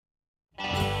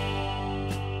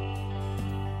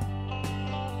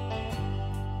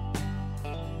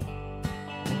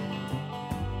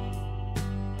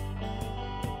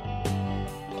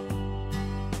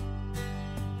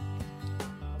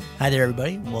Hi there,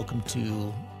 everybody. Welcome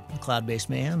to Cloud-Based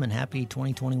Mayhem and happy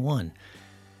 2021.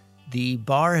 The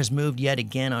bar has moved yet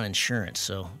again on insurance,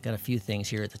 so got a few things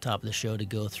here at the top of the show to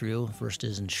go through. First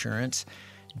is insurance.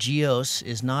 GEOS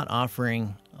is not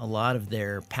offering a lot of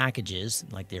their packages,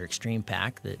 like their Extreme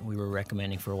Pack that we were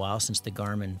recommending for a while since the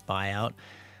Garmin buyout.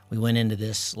 We went into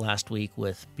this last week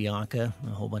with Bianca, a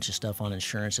whole bunch of stuff on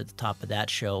insurance at the top of that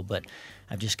show, but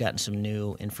I've just gotten some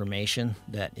new information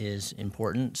that is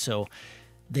important. So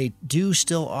they do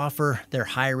still offer their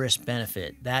high-risk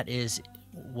benefit. That is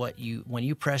when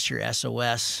you press your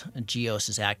SOS, GEOS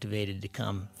is activated to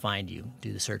come find you,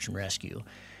 do the search and rescue.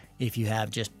 If you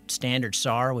have just standard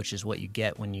SAR, which is what you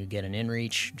get when you get an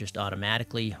inReach, just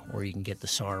automatically, or you can get the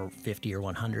SAR 50 or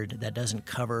 100, that doesn't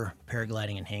cover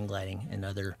paragliding and hang gliding and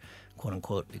other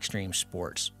quote-unquote extreme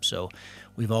sports. So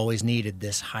we've always needed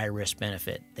this high-risk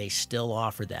benefit. They still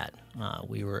offer that.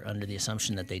 We were under the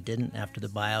assumption that they didn't after the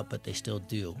buyout, but they still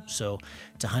do. So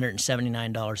it's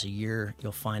 $179 a year.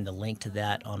 You'll find the link to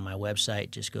that on my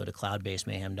website. Just go to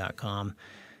cloudbasedmayhem.com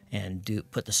and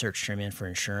put the search term in for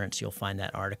insurance. You'll find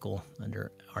that article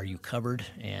under Are You Covered?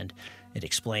 And it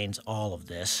explains all of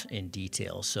this in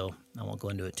detail. So I won't go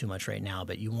into it too much right now,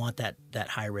 but you want that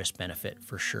high-risk benefit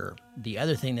for sure. The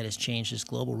other thing that has changed is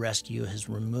Global Rescue has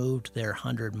removed their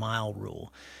 100-mile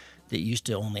rule that used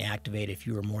to only activate if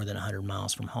you were more than 100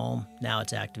 miles from home. Now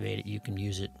it's activated. You can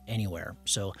use it anywhere.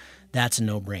 So that's a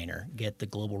no-brainer. Get the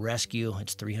Global Rescue.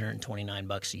 It's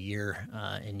 $329 a year,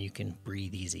 and you can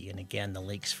breathe easy. And again, the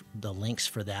links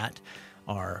for that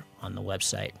are on the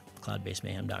website,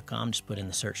 cloudbasedmayhem.com. Just put in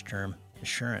the search term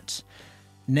insurance.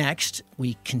 Next,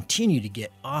 we continue to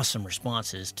get awesome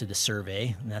responses to the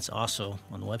survey, and that's also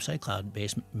on the website,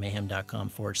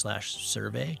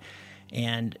 cloudbasedmayhem.com/survey.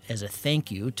 And as a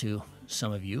thank you to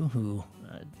some of you who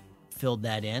filled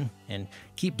that in, and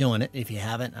keep doing it if you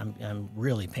haven't. I'm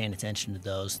really paying attention to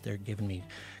those. They're giving me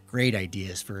great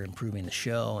ideas for improving the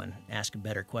show and asking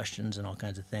better questions and all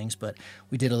kinds of things. But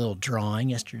we did a little drawing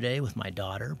yesterday with my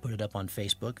daughter, put it up on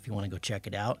Facebook if you want to go check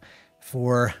it out,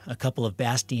 for a couple of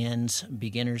Bastien's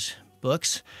beginners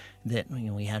books that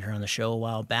we had her on the show a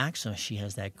while back. So she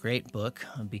has that great book,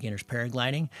 Beginner's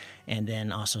Paragliding, and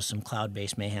then also some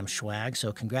Cloud-Based Mayhem swag.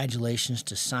 So congratulations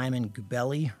to Simon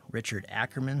Gubelli, Richard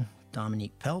Ackerman,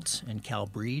 Dominique Peltz, and Cal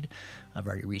Breed. I've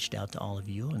already reached out to all of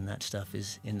you, and that stuff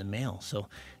is in the mail. So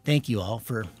thank you all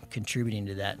for contributing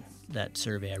to that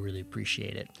survey. I really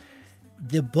appreciate it.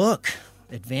 The book,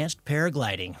 Advanced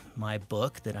Paragliding, my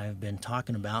book that I've been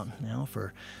talking about now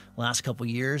for the last couple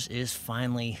years, is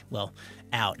finally,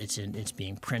 out. It's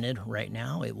being printed right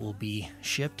now. It will be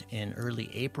shipped in early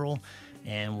April,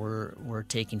 and we're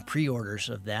taking pre-orders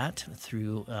of that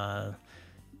through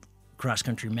Cross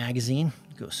Country Magazine.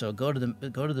 So go to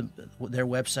their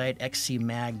website,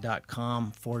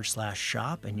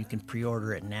 xcmag.com/shop, and you can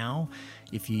pre-order it now.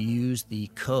 If you use the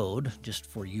code, just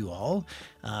for you all,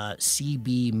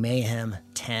 CB Mayhem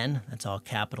 10, that's all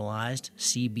capitalized,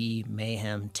 CB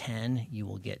Mayhem 10, you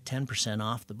will get 10%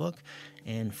 off the book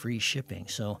and free shipping.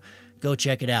 So go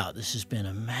check it out. This has been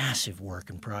a massive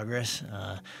work in progress,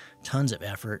 tons of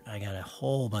effort. I got a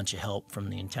whole bunch of help from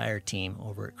the entire team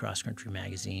over at Cross Country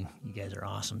Magazine. You guys are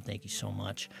awesome. Thank you so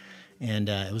much. And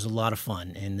it was a lot of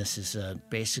fun. And this is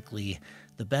basically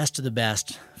the best of the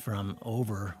best from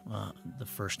over the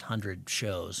first 100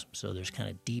 shows. So there's kind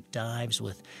of deep dives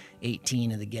with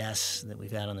 18 of the guests that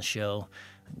we've had on the show,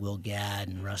 Will Gadd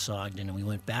and Russ Ogden, and we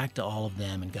went back to all of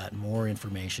them and got more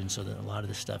information so that a lot of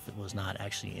the stuff that was not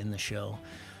actually in the show.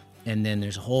 And then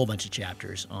there's a whole bunch of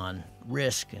chapters on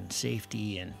risk and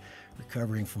safety and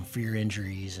recovering from fear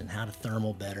injuries and how to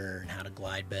thermal better and how to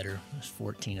glide better. There's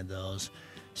 14 of those.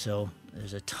 So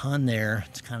there's a ton there.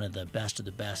 It's kind of the best of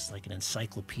the best, like an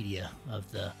encyclopedia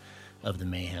of the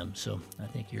mayhem. So I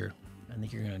think you're going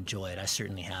to enjoy it. I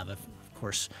certainly have. I've, of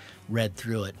course, read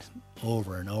through it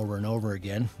over and over and over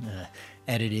again,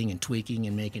 editing and tweaking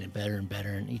and making it better and better.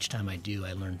 And each time I do,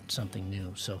 I learn something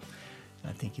new. So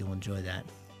I think you'll enjoy that.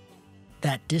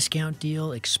 That discount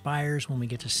deal expires when we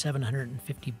get to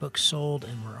 750 books sold,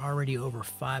 and we're already over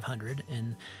 500,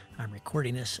 and I'm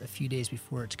recording this a few days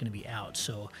before it's going to be out.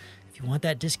 So if you want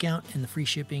that discount and the free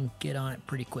shipping, get on it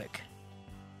pretty quick.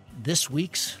 This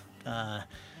week's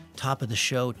top of the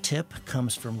show tip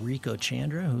comes from Rico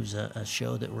Chandra, who's a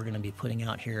show that we're going to be putting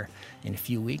out here in a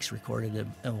few weeks, recorded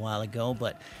a while ago,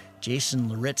 but Jason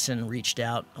Luritzen reached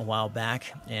out a while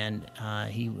back, and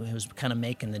he was kind of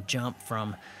making the jump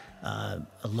from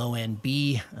a low-end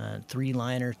B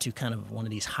three-liner to kind of one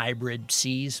of these hybrid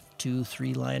C's, 2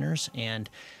 3-liners, and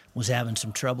was having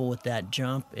some trouble with that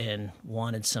jump and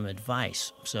wanted some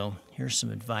advice. So here's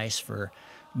some advice for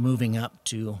moving up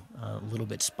to a little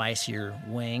bit spicier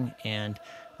wing and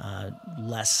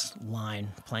less line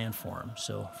planned for him.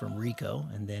 So from Rico,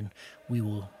 and then we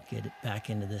will get it back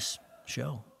into this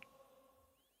show.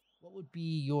 What would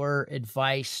be your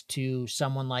advice to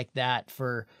someone like that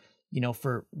for,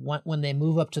 for when they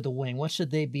move up to the wing? What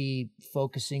should they be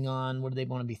focusing on? What do they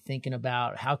want to be thinking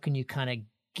about? How can you kind of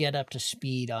get up to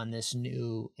speed on this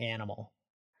new animal?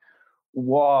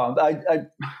 Well,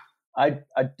 I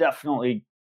definitely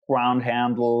ground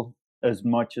handle as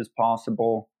much as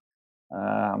possible.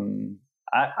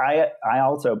 I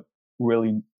also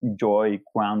really enjoy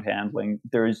ground handling.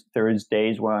 There is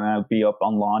days when I'll be up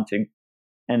on launching,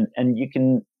 and you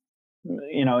can,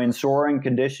 in soaring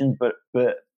conditions,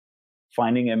 but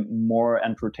finding it more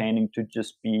entertaining to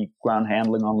just be ground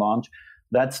handling on launch.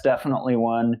 That's definitely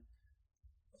one.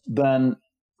 Then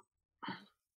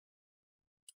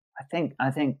I think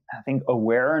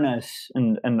awareness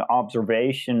and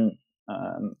observation.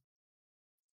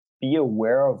 Be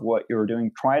aware of what you're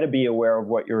doing. Try to be aware of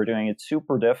what you're doing. It's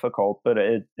super difficult, but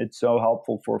it's so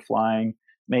helpful for flying.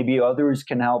 Maybe others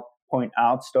can help point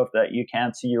out stuff that you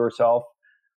can't see yourself.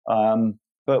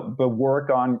 But work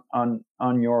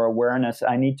on your awareness.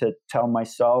 I need to tell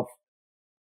myself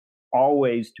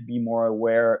always to be more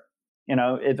aware.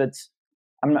 If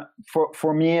I'm not,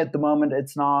 for me at the moment,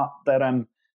 it's not that I'm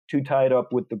too tied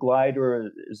up with the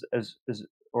glider as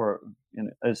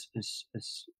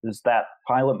that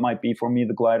pilot might be. For me,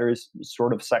 the glider is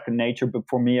sort of second nature. But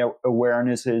for me,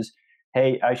 awareness is,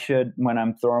 hey, I should, when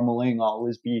I'm thermaling,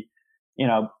 always be,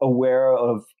 aware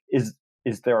of, is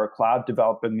there a cloud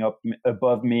developing up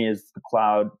above me? Is the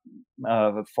cloud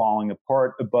falling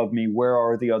apart above me? Where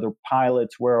are the other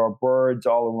pilots? Where are birds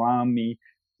all around me?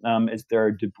 Is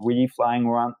there debris flying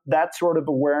around? That sort of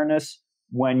awareness,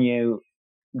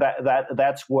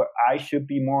 that's what I should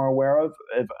be more aware of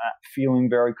feeling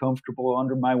very comfortable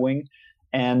under my wing.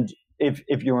 And if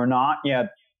you're not yet,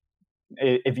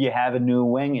 if you have a new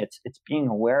wing, it's being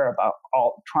aware about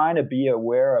trying to be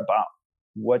aware about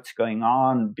what's going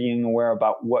on, being aware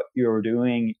about what you're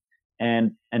doing,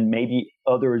 and maybe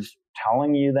others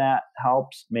telling you that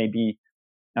helps. Maybe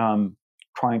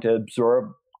trying to observe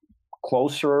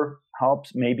closer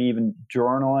helps. Maybe even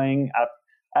journaling.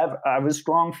 I have a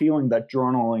strong feeling that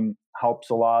journaling helps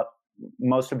a lot.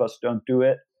 Most of us don't do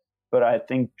it, but I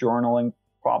think journaling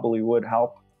probably would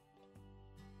help.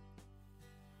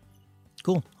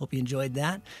 Cool. Hope you enjoyed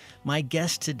that. My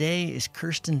guest today is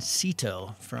Kirsten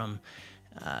Cito from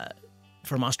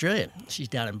Australia. She's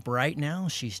down in Bright now.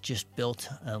 She's just built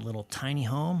a little tiny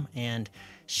home, and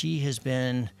she has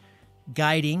been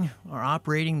guiding or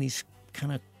operating these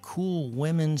kind of cool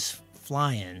women's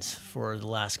fly-ins for the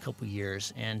last couple of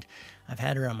years, and I've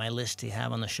had her on my list to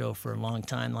have on the show for a long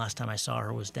time. Last time I saw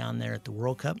her was down there at the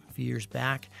World Cup a few years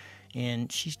back,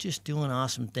 and she's just doing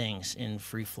awesome things in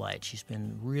free flight. She's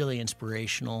been really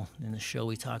inspirational. In the show,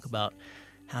 we talk about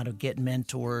how to get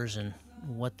mentors and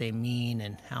what they mean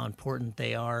and how important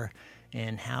they are,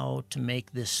 and how to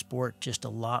make this sport just a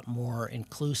lot more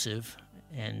inclusive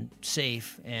and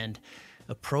safe and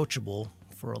approachable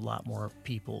for a lot more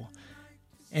people.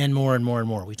 And more and more and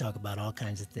more. We talk about all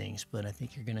kinds of things, but I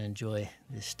think you're going to enjoy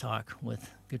this talk with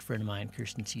a good friend of mine,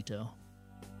 Kirsten Cito.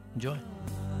 Enjoy.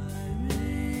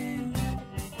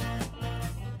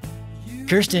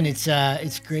 Kirsten,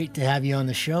 it's great to have you on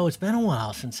the show. It's been a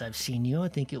while since I've seen you. I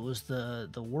think it was the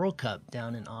World Cup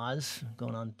down in Oz,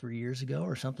 going on 3 years ago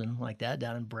or something like that,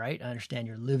 down in Bright. I understand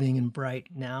you're living in Bright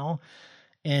now.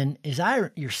 And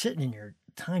you're sitting in your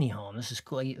tiny home. This is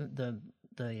cool.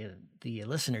 The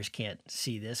listeners can't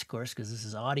see this, of course, because this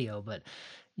is audio, but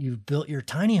you've built your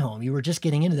tiny home. You were just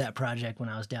getting into that project when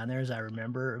I was down there, as I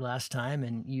remember last time,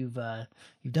 and you've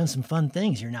done some fun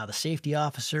things. You're now the safety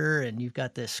officer, and you've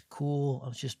got this cool. I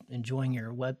was just enjoying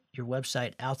your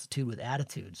website, Altitude with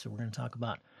Attitude. So we're going to talk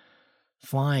about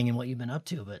flying and what you've been up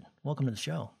to. But welcome to the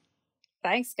show.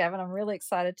 Thanks, Gavin. I'm really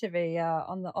excited to be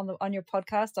on your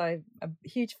podcast. I'm a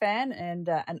huge fan, and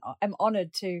I'm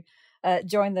honored to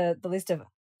join the list of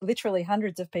literally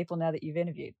hundreds of people now that you've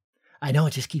interviewed. I know,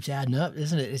 it just keeps adding up,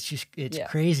 isn't it? It's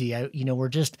crazy. We're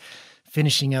just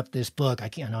finishing up this book. I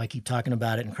know I keep talking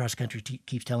about it, and Cross Country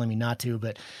keeps telling me not to,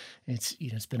 but it's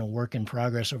been a work in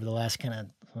progress over the last kind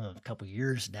of couple of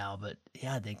years now. But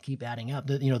yeah, they keep adding up.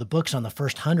 The book's on the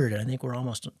first 100, and I think we're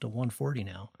almost to 140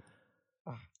 now.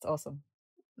 Oh, it's awesome.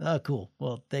 Oh, cool.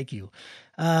 Well, thank you.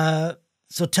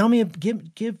 So tell me,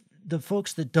 give the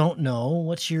folks that don't know,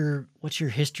 what's your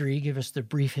history? Give us the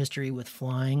brief history with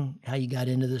flying, how you got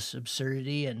into this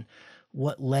absurdity, and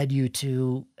what led you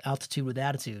to Altitude with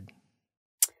Attitude.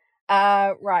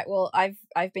 Right. Well,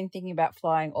 I've been thinking about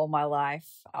flying all my life.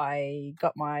 I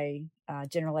got my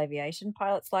general aviation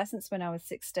pilot's license when I was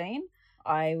 16.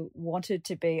 I wanted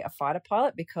to be a fighter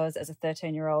pilot because as a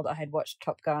 13-year-old, I had watched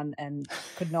Top Gun and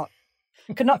could not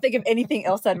think of anything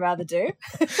else I'd rather do.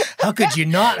 How could you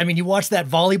not? I mean, you watched that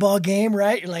volleyball game,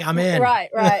 right? You're like, I'm in. Right.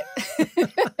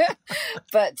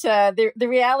 But the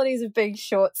realities of being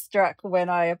short struck when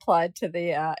I applied to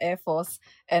the Air Force,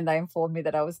 and they informed me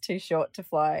that I was too short to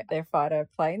fly their fighter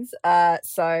planes.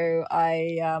 So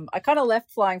I kind of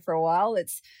left flying for a while.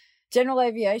 General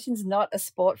aviation's not a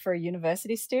sport for a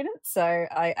university student, so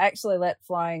I actually let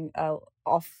flying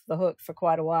off the hook for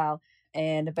quite a while.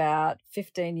 And about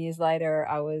 15 years later,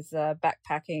 I was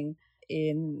backpacking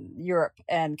in Europe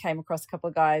and came across a couple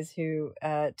of guys who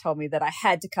told me that I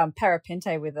had to come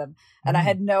parapente with them. And I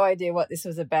had no idea what this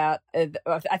was about.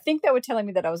 I think they were telling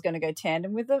me that I was going to go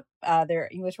tandem with them. Their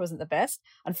English wasn't the best.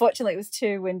 Unfortunately, it was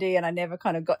too windy and I never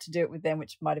kind of got to do it with them,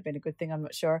 which might have been a good thing. I'm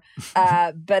not sure.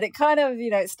 But it kind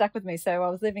of, stuck with me. So I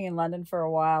was living in London for a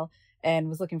while and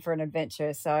was looking for an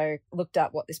adventure. So I looked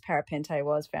up what this parapente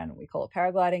was, found we call it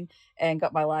paragliding, and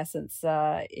got my license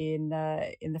in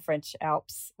the French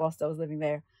Alps whilst I was living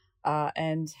there,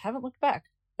 and haven't looked back.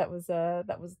 That was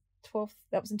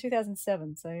in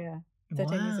 2007. So yeah,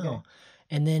 13 years ago.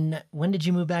 And then when did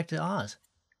you move back to Oz?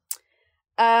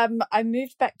 I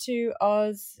moved back to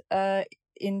Oz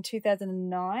in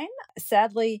 2009.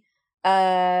 Sadly,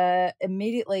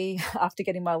 immediately after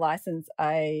getting my license,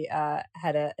 I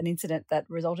had an incident that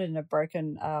resulted in a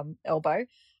broken elbow.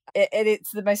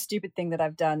 It's the most stupid thing that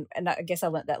I've done, and I guess I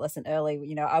learnt that lesson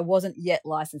early. I wasn't yet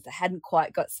licensed. I hadn't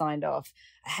quite got signed off.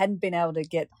 I hadn't been able to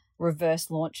get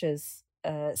reverse launches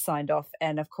signed off,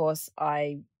 and of course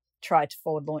I tried to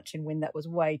forward launch in wind that was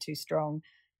way too strong,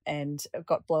 and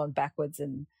got blown backwards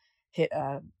and hit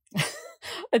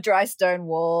a dry stone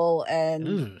wall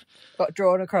and got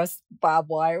drawn across barbed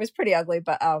wire. It was pretty ugly,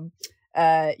 but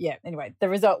anyway, the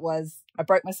result was I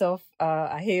broke myself,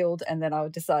 I healed, and then I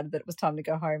decided that it was time to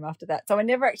go home after that. So I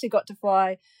never actually got to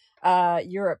fly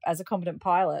Europe as a competent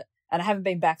pilot, and I haven't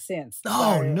been back since.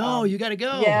 Oh, no, you got to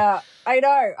go. Yeah, I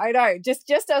know. Just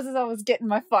as I was getting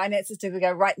my finances to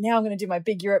go, right now I'm going to do my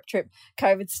big Europe trip,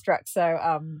 COVID struck.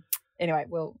 So anyway,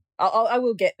 I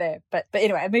will get there. But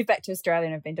anyway, I moved back to Australia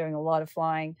and I've been doing a lot of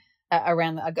flying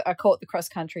around. I caught the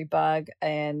cross-country bug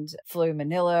and flew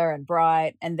Manila and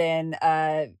Bright. And then,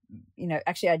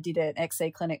 actually I did an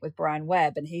XC clinic with Brian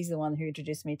Webb, and he's the one who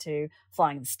introduced me to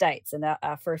flying in the States. And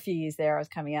for a few years there, I was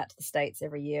coming out to the States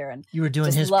every year. And you were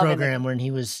doing his program when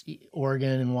he was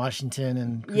Oregon and Washington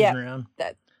and cruising around?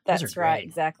 That's right,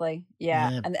 exactly.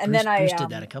 Yeah. And then Bruce did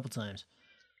that a couple times.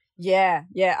 Yeah.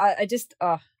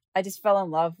 I just fell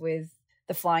in love with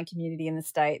the flying community in the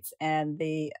States and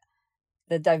the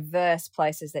diverse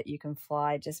places that you can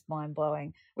fly, just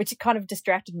mind-blowing, which kind of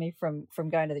distracted me from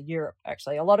going to Europe,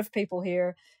 actually. A lot of people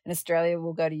here in Australia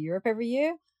will go to Europe every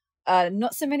year.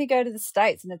 Not so many go to the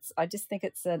States, and I just think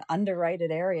it's an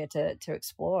underrated area to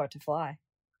explore, to fly.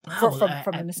 Wow,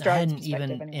 from an Australian perspective. I hadn't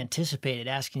even anyway. anticipated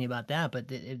asking you about that,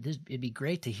 but it'd be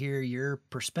great to hear your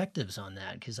perspectives on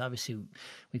that, because obviously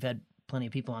we've had plenty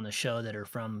of people on the show that are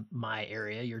from my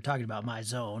area. You're talking about my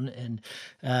zone, and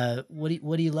what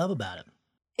do you love about it?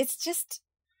 It's just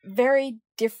very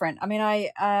different. I mean,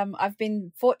 I've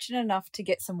been fortunate enough to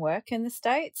get some work in the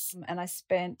States, and I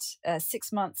spent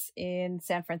 6 months in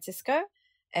San Francisco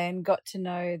and got to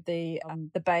know the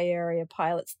Bay Area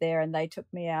pilots there, and they took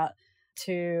me out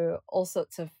to all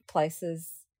sorts of places.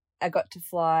 I got to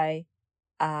fly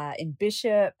in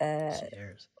Bishop.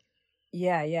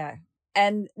 Yeah.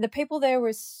 And the people there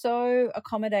were so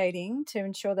accommodating to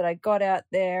ensure that I got out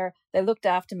there. They looked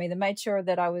after me. They made sure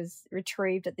that I was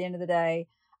retrieved at the end of the day.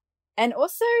 And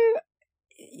also,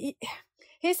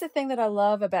 here's the thing that I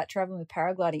love about traveling with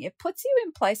paragliding. It puts you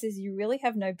in places you really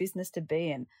have no business to be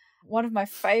in. One of my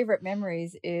favorite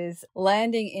memories is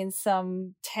landing in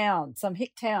some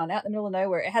hick town out in the middle of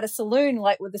nowhere. It had a saloon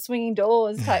like with the swinging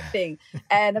doors type thing,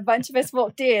 and a bunch of us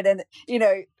walked in, and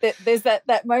there's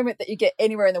that moment that you get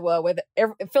anywhere in the world where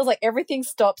it feels like everything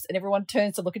stops and everyone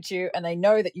turns to look at you, and they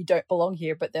know that you don't belong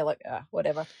here, but they're like,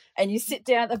 whatever. And you sit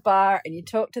down at the bar and you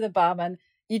talk to the barman.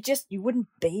 You wouldn't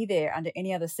be there under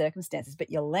any other circumstances, but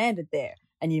you landed there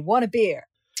and you want a beer.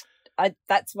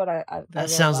 That's what I that really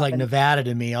sounds like love. Nevada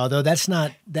to me, although that's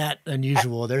not that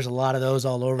unusual. There's a lot of those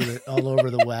all over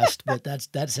the West, but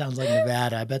that sounds like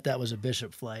Nevada. I bet that was a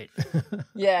Bishop flight.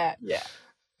 Yeah.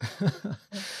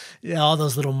 Yeah, all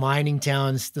those little mining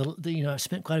towns. I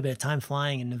spent quite a bit of time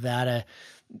flying in Nevada,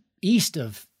 east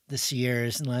of the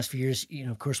Sierras in the last few years.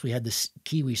 Of course, we had this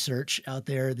Kiwi Search out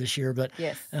there this year, but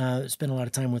Yes. spent a lot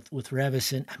of time with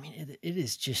Revis, and I mean, it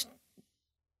is just,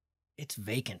 it's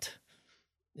vacant.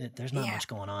 There's not much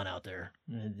going on out there.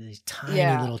 These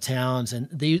tiny little towns, and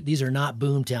these are not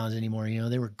boom towns anymore.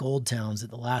 They were gold towns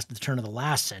at the turn of the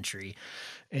last century,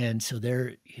 and so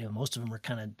they're most of them are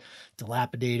kind of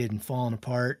dilapidated and falling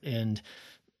apart, and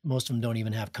most of them don't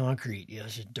even have concrete.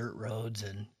 It's just dirt roads,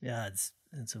 and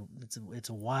it's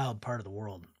a wild part of the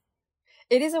world.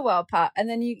 It is a wild part, and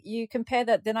then you compare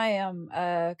that. Then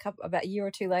about a year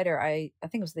or two later, I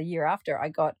think it was the year after, I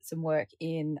got some work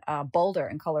in Boulder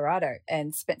in Colorado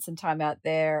and spent some time out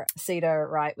there. Cedar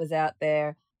Wright was out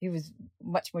there. He was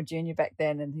much more junior back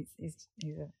then, and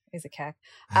he's a cack.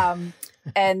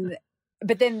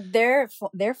 But then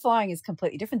their flying is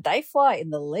completely different. They fly in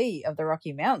the lee of the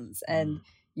Rocky Mountains, and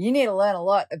you need to learn a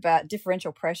lot about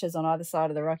differential pressures on either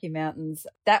side of the Rocky Mountains.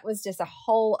 That was just a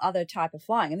whole other type of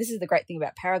flying. And this is the great thing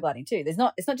about paragliding too. It's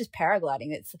not just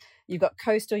paragliding. You've got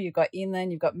coastal, you've got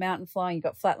inland, you've got mountain flying, you've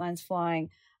got flatlands flying.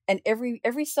 And every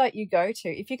site you go to,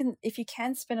 if you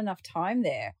can spend enough time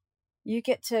there, you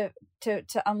get to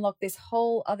unlock this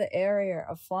whole other area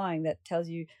of flying that tells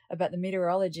you about the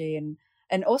meteorology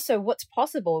and also what's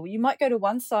possible. You might go to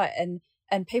one site and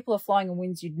people are flying in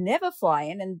winds you'd never fly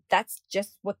in, and that's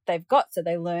just what they've got. So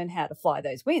they learn how to fly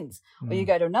those winds. Or you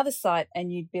go to another site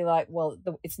and you'd be like, well,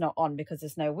 it's not on because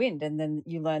there's no wind. And then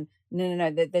you learn,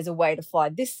 no, there's a way to fly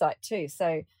this site too.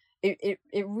 So it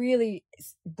really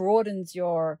broadens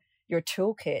your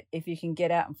toolkit if you can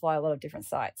get out and fly a lot of different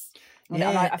sites. And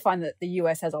I find that the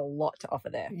US has a lot to offer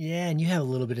there. Yeah, and you have a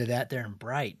little bit of that there in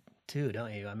Bright too,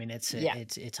 don't you? I mean, it's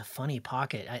a funny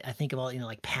pocket. I think about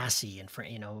like Passy and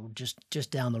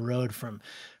just down the road from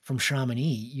Chamonix,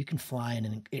 you can fly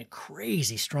in a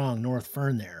crazy strong North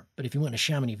Fern there. But if you went to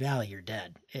Chamonix Valley, you're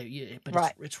dead.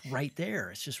 But it's right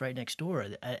there. It's just right next door.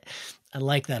 I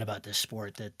like that about this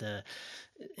sport, that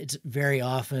it's very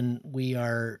often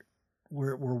we're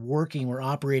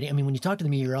operating. I mean, when you talk to the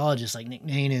meteorologists like Nick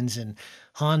Nanens and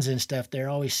Hans and stuff, they're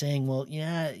always saying, well,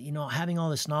 having all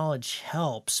this knowledge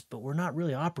helps, but we're not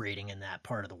really operating in that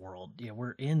part of the world.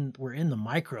 We're in the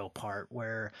micro part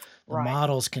where the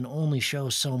models can only show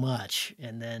so much.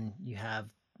 And then you have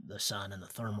the sun and the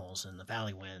thermals and the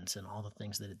valley winds and all the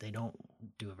things that they don't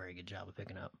do a very good job of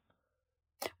picking up.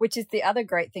 Which is the other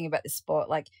great thing about the sport.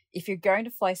 Like, if you're going to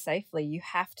fly safely, you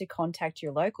have to contact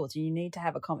your locals. You need to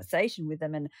have a conversation with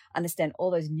them and understand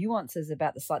all those nuances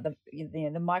about the site, the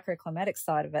microclimatic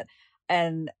side of it.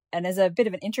 And as a bit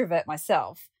of an introvert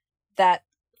myself, that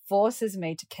forces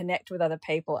me to connect with other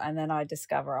people, and then I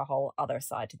discover a whole other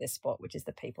side to this sport, which is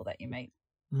the people that you meet.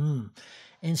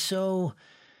 And so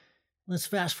let's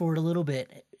fast forward a little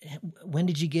bit. When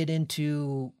did you get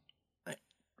into...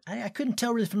 I couldn't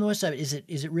tell really from the website.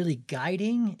 Is it really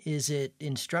guiding? Is it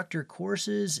instructor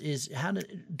courses?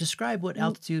 Describe what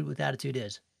Altitude with Attitude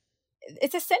is?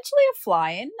 It's essentially a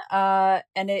fly-in,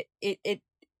 and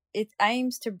it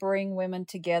aims to bring women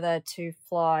together to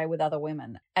fly with other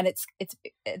women. And it's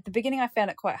at the beginning I found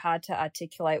it quite hard to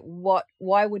articulate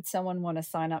why would someone want to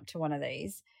sign up to one of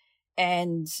these,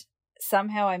 and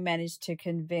somehow I managed to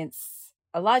convince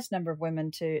a large number of women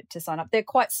to sign up. They're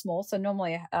quite small, so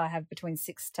normally I have between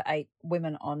 6 to 8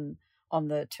 women on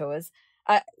the tours.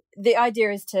 The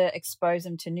idea is to expose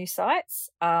them to new sites,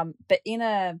 but in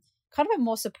a kind of a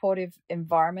more supportive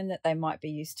environment that they might be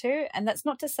used to. And that's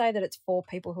not to say that it's for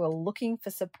people who are looking for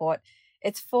support.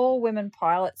 It's for women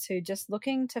pilots who are just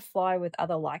looking to fly with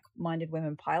other like-minded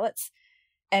women pilots.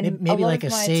 And maybe like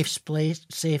a safe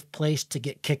place to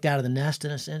get kicked out of the nest,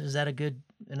 in a sense. Is that a good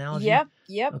analogy?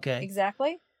 Yep. Okay.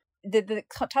 Exactly. The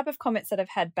type of comments that I've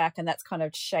had back, and that's kind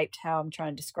of shaped how I'm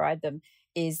trying to describe them,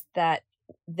 is that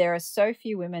there are so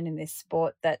few women in this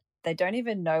sport that they don't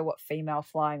even know what female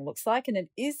flying looks like, and it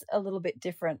is a little bit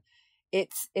different.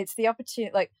 It's the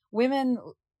opportunity, like women.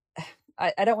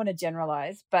 I don't want to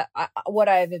generalize, but what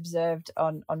I've observed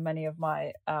on many of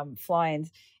my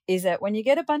fly-ins is that when you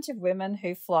get a bunch of women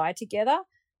who fly together,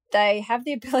 they have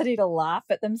the ability to laugh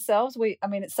at themselves.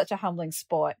 It's such a humbling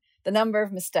sport. The number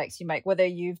of mistakes you make, whether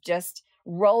you've just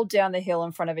rolled down the hill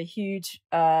in front of a huge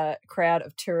crowd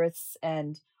of tourists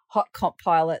and hot comp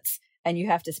pilots, and you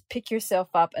have to pick yourself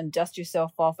up and dust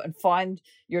yourself off and find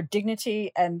your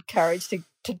dignity and courage to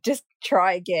just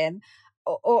try again.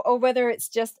 Or whether it's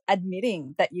just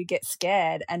admitting that you get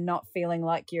scared and not feeling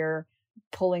like you're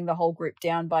pulling the whole group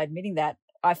down by admitting that.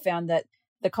 I found that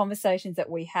the conversations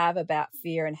that we have about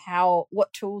fear and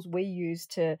what tools we use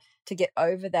to get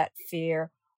over that fear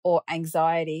or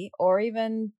anxiety, or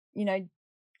even,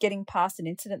 getting past an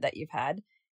incident that you've had,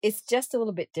 it's just a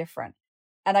little bit different.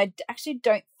 And I actually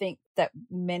don't think that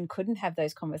men couldn't have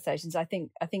those conversations. I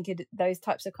think those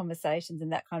types of conversations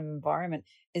and that kind of environment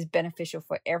is beneficial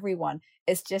for everyone.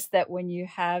 It's just that when you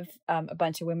have a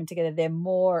bunch of women together, they're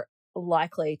more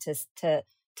likely to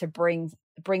bring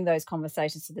those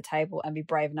conversations to the table and be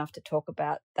brave enough to talk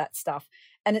about that stuff.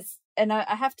 And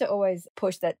I have to always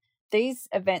push that these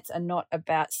events are not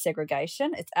about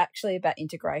segregation. It's actually about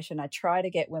integration. I try to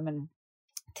get women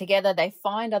together. They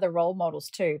find other role models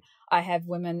too. I have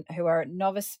women who are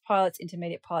novice pilots,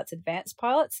 intermediate pilots, advanced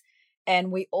pilots,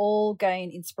 and we all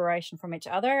gain inspiration from each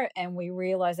other, and we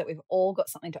realize that we've all got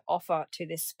something to offer to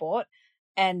this sport.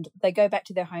 And they go back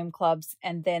to their home clubs,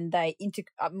 and then they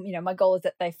my goal is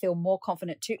that they feel more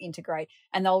confident to integrate,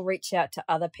 and they'll reach out to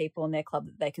other people in their club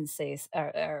that they can see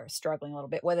are struggling a little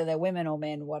bit, whether they're women or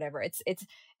men, whatever. It's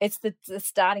the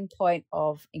starting point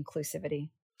of inclusivity.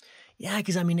 Yeah,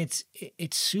 because I mean, it's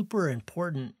super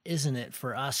important, isn't it,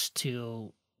 for us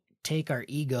to take our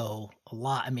ego a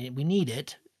lot. I mean, we need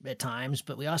it at times,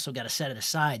 but we also got to set it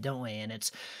aside, don't we? And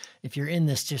it's, if you're in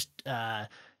this just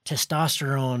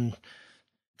testosterone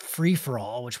free for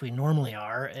all, which we normally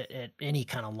are at any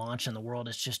kind of launch in the world,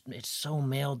 it's so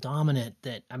male dominant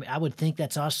that, I mean, I would think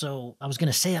that's also, I was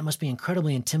going to say that must be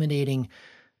incredibly intimidating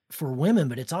for women,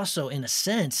 but it's also, in a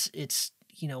sense, it's,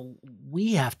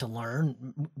 we have to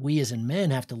learn, we as in men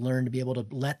have to learn to be able to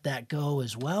let that go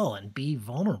as well and be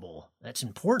vulnerable. That's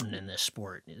important in this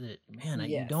sport. Man, Yes.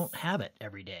 you don't have it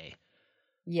every day.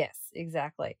 Yes,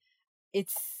 exactly.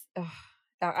 It's,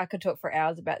 I could talk for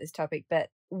hours about this topic,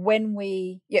 but when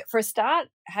for a start,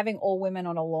 having all women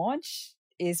on a launch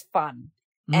is fun,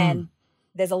 and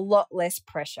there's a lot less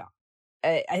pressure.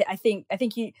 I think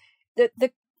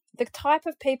the type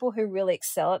of people who really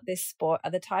excel at this sport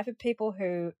are the type of people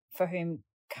for whom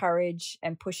courage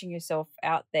and pushing yourself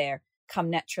out there come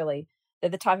naturally. They're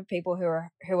the type of people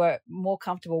who are more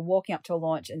comfortable walking up to a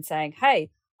launch and saying, "Hey,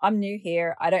 I'm new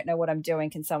here. I don't know what I'm doing.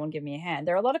 Can someone give me a hand?"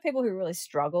 There are a lot of people who really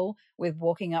struggle with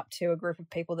walking up to a group of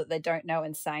people that they don't know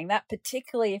and saying that,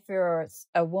 particularly if you're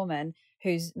a woman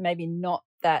who's maybe not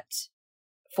that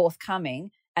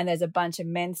forthcoming and there's a bunch of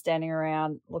men standing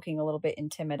around looking a little bit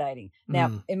intimidating.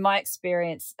 Now, in my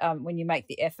experience, when you make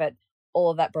the effort, all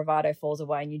of that bravado falls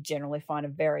away and you generally find a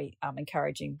very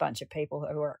encouraging bunch of people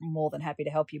who are more than happy to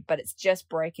help you. But it's just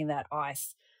breaking that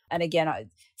ice. And again,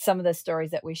 some of the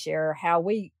stories that we share are how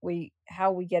we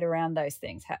get around those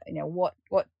things.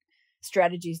 What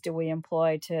strategies do we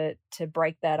employ to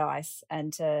break that ice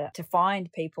and to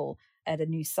find people at a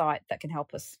new site that can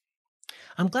help us?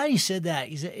 I'm glad you said that.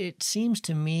 It seems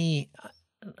to me,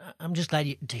 I'm just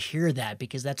glad to hear that,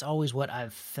 because that's always what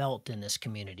I've felt in this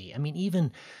community. I mean,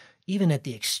 even at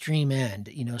the extreme end,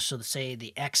 so to say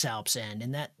the X Alps end,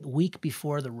 and that week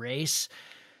before the race,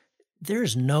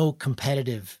 there's no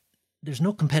competitiveness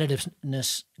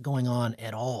going on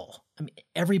at all. I mean,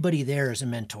 everybody there is a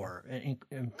mentor,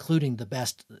 including the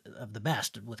best of the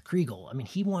best with Kriegel. I mean,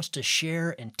 he wants to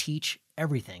share and teach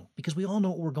everything, because we all know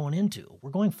what we're going into. We're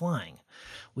going flying.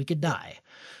 We could die,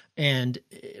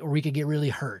 or we could get really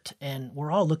hurt, and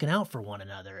we're all looking out for one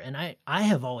another. And I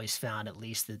have always found, at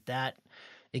least, that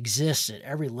exists at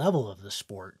every level of the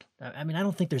sport. I mean, I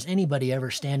don't think there's anybody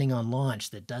ever standing on launch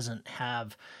that doesn't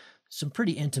have some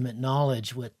pretty intimate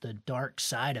knowledge with the dark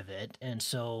side of it. And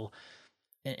so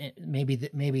maybe they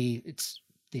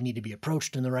need to be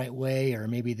approached in the right way, or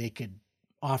maybe they could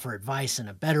offer advice in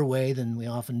a better way than we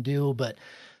often do. But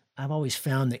I've always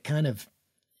found that kind of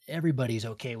everybody's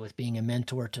okay with being a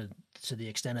mentor to the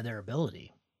extent of their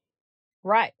ability.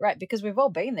 Right, because we've all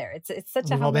been there. It's such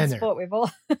a humbling sport. We've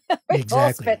all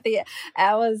all spent the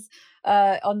hours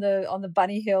on the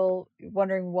bunny hill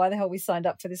wondering why the hell we signed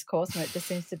up for this course, and it just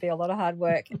seems to be a lot of hard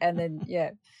work. And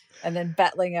then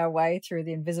battling our way through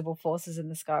the invisible forces in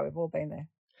the sky. We've all been there.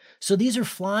 So these are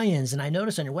fly-ins, and I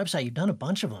noticed on your website you've done a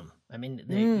bunch of them. I mean,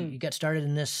 you got started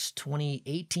in this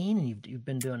 2018, and you've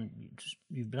been done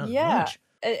a bunch.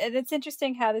 And it's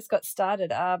interesting how this got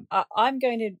started. I'm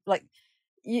going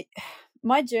to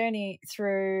my journey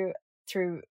through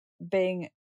being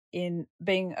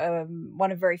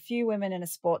one of very few women in a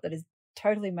sport that is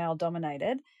totally male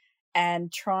dominated,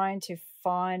 and trying to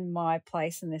find my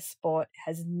place in this sport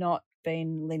has not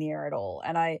been linear at all.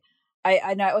 And I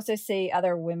also see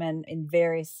other women in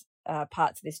various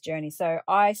parts of this journey. So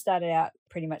I started out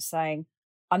pretty much saying,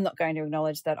 I'm not going to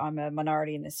acknowledge that I'm a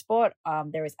minority in this sport.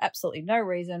 There is absolutely no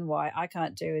reason why I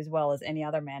can't do as well as any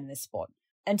other man in this sport.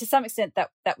 And to some extent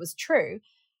that was true.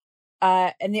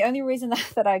 And the only reason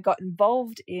that I got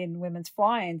involved in women's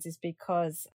fly-ins is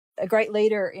because a great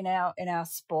leader in our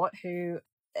sport who,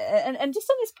 and just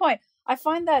on this point, I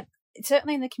find that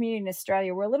certainly in the community in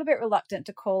Australia, we're a little bit reluctant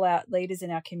to call out leaders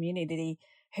in our community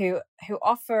who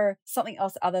offer something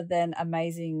else other than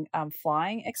amazing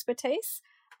flying expertise.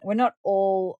 We're not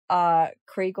all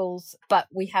Kriegels, but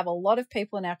we have a lot of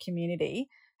people in our community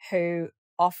who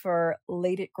offer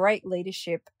great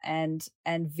leadership and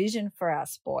vision for our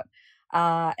sport.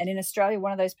 And in Australia,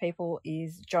 one of those people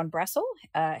is John Brassel.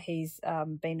 He's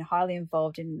been highly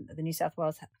involved in the New South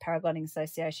Wales Paragliding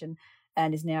Association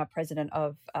and is now president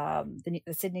of the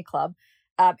Sydney Club.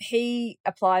 He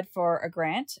applied for a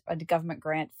government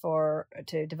grant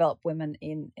to develop women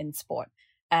in sport.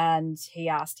 And he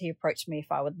approached me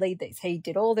if I would lead these. He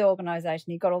did all the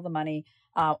organisation. He got all the money.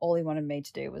 All he wanted me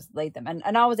to do was lead them.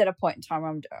 And I was at a point in time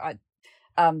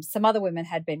where some other women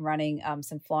had been running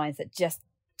some fly-ins that just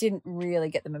didn't really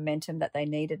get the momentum that they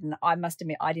needed. And I must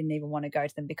admit, I didn't even want to go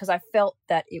to them because I felt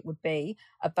that it would be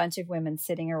a bunch of women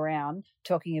sitting around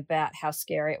talking about how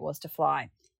scary it was to fly,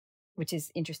 which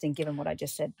is interesting given what I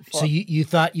just said before. So you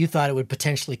thought it would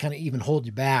potentially kind of even hold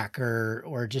you back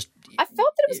or just... I felt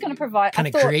that it was going to provide... Kind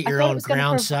of create your own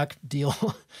ground suck deal.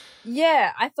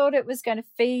 Yeah, I thought it was going to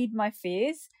feed my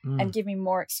fears and give me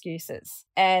more excuses.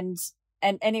 And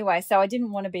anyway, so I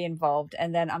didn't want to be involved.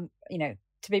 And then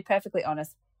to be perfectly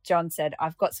honest, John said,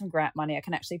 I've got some grant money. I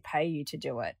can actually pay you to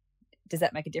do it. Does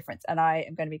that make a difference? And I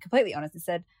am going to be completely honest and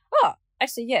said, oh,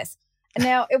 actually, yes. And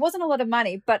now it wasn't a lot of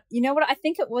money, but you know what? I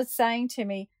think it was saying to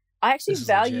me, I actually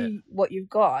value legit. What you've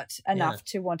got enough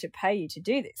to want to pay you to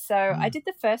do this. So I did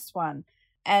the first one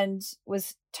and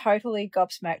was totally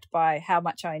gobsmacked by how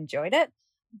much I enjoyed it,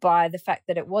 by the fact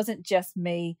that it wasn't just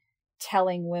me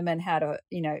telling women how to,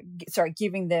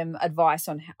 giving them advice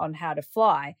on how to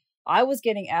fly. I was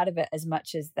getting out of it as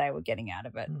much as they were getting out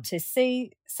of it. To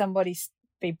see somebody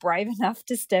be brave enough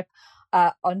to step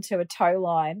onto a tow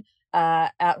line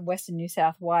out in Western New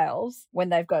South Wales when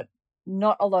they've got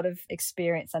not a lot of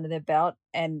experience under their belt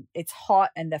and it's hot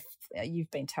and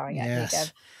you've been towing out here,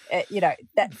 Gav.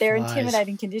 That they're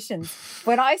intimidating conditions.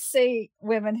 When I see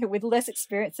women who with less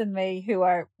experience than me who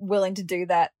are willing to do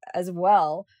that as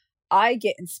well, I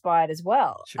get inspired as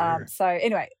well. Sure. So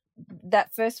anyway,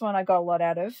 that first one I got a lot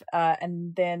out of,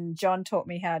 and then John taught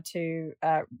me how to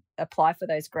apply for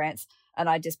those grants, and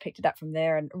I just picked it up from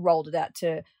there and rolled it out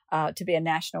to be a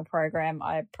national program.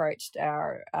 I approached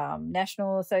our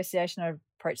national association, I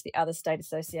approached the other state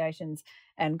associations,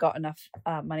 and got enough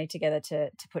money together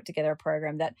to put together a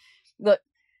program that, look,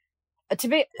 to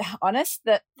be honest,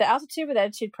 the Altitude with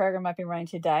Attitude program I've been running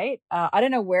to date, I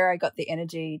don't know where I got the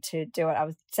energy to do it. I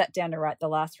was sat down to write the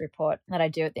last report that I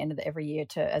do at the end of every year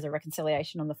as a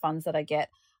reconciliation on the funds that I get.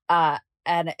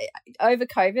 And over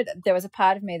COVID, there was a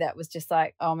part of me that was just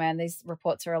like, oh man, these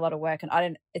reports are a lot of work,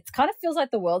 and it kind of feels like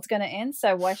the world's going to end.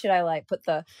 So why should I put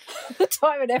the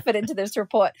time and effort into this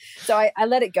report? So I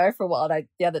let it go for a while. And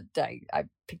the other day I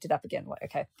picked it up again. Like,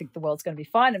 okay, I think the world's going to be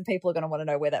fine, and people are going to want to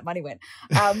know where that money went.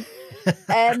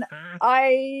 And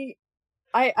I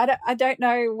don't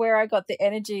know where I got the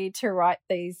energy to write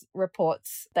these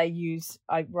reports.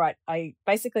 I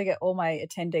basically get all my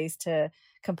attendees to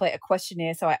complete a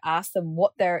questionnaire. So I asked them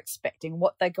what they're expecting,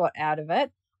 what they got out of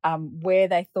it, where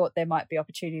they thought there might be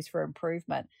opportunities for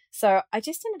improvement. So I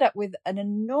just ended up with an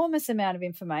enormous amount of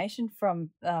information from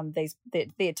the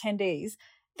attendees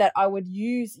that I would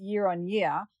use year on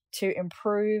year to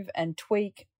improve and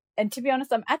tweak. And to be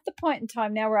honest, I'm at the point in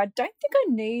time now where I don't think I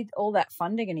need all that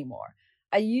funding anymore.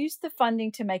 I use the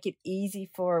funding to make it easy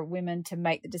for women to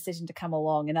make the decision to come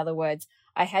along. In other words,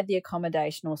 I had the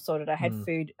accommodation all sorted. I had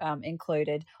food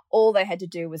included. All they had to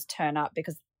do was turn up,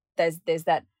 because there's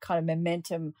that kind of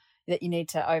momentum that you need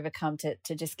to overcome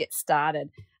to just get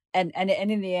started. And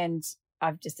in the end,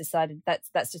 I've just decided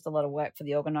that's just a lot of work for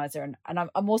the organizer. And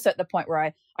I'm also at the point where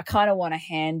I kind of want to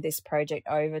hand this project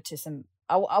over to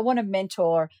I want to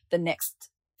mentor the next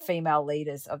female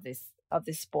leaders of this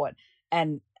sport.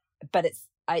 But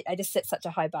I just set such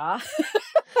a high bar.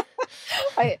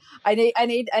 I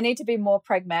need to be more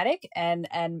pragmatic and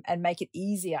make it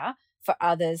easier for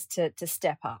others to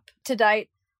step up. To date,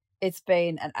 it's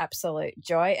been an absolute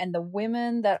joy, and the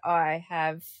women that I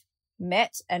have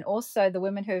met, and also the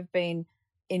women who have been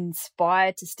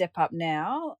inspired to step up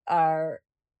now,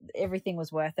 everything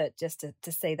was worth it just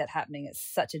to see that happening. It's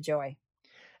such a joy.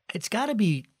 It's got to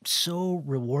be so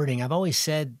rewarding. I've always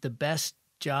said the best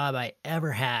job I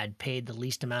ever had paid the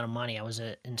least amount of money. I was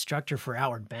an instructor for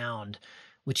Outward Bound,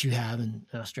 which you have in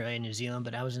Australia and New Zealand,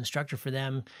 but I was an instructor for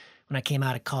them when I came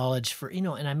out of college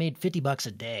and I made $50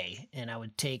 a day, and I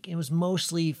would it was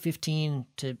mostly 15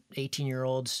 to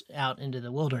 18-year-olds out into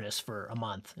the wilderness for a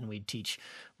month, and we'd teach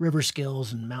river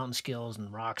skills and mountain skills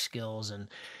and rock skills and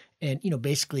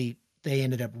basically they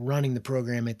ended up running the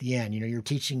program at the end. You're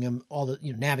teaching them all the,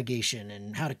 navigation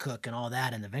and how to cook and all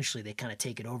that. And eventually they kind of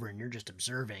take it over and you're just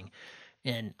observing.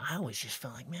 And I always just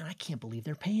felt like, man, I can't believe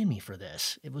they're paying me for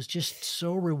this. It was just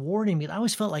so rewarding. I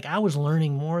always felt like I was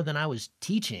learning more than I was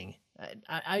teaching.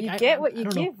 You get what you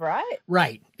give, right?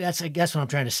 Right. I guess what I'm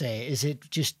trying to say is it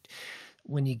just,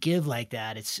 when you give like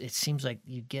that, it seems like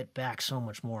you get back so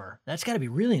much more. That's got to be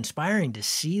really inspiring to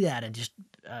see that. And just,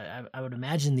 I would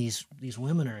imagine these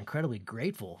women are incredibly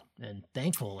grateful and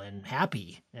thankful and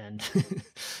happy and,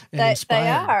 and inspired. They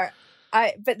are.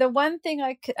 But the one thing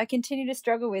I continue to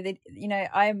struggle with,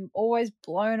 I'm always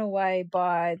blown away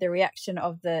by the reaction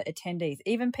of the attendees,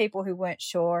 even people who weren't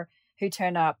sure, who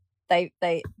turn up. They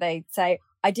say,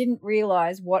 I didn't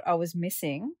realize what I was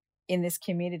missing in this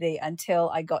community until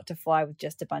I got to fly with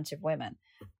just a bunch of women.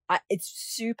 It's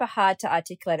super hard to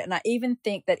articulate it. And I even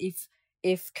think that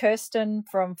if Kirsten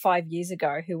from 5 years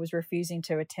ago, who was refusing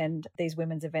to attend these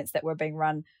women's events that were being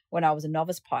run when I was a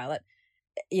novice pilot,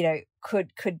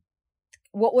 could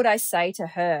what would I say to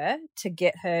her to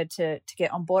get her to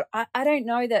get on board? I don't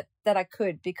know that I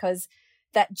could, because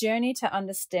that journey to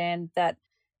understand that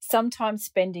sometimes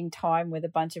spending time with a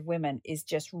bunch of women is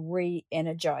just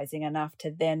re-energizing enough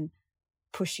to then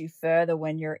push you further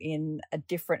when you're in a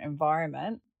different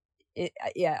environment.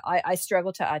 I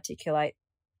struggle to articulate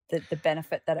the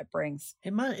benefit that it brings.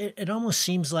 It almost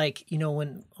seems like,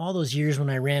 when all those years when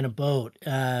I ran a boat,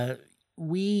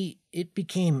 it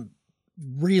became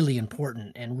really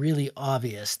important and really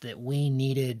obvious that we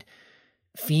needed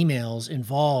females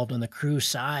involved on the crew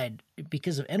side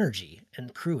because of energy, and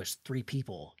the crew is 3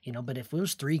 people, but if it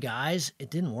was 3 guys,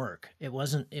 it didn't work. It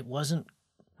wasn't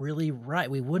really right.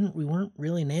 We weren't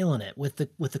really nailing it with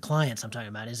the clients I'm talking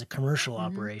about as a commercial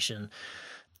operation.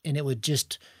 And it would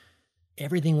just,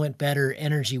 everything went better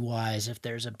energy wise if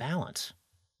there's a balance.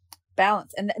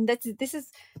 And this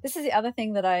is the other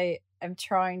thing that I am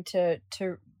trying to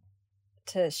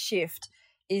shift,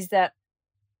 is that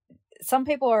some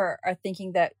people are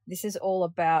thinking that this is all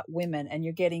about women and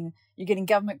you're getting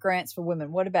government grants for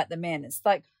women. What about the men? It's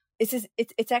like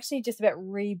it's actually just about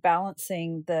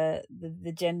rebalancing the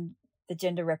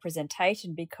gender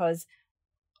representation, because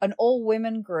an all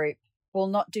women group will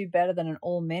not do better than an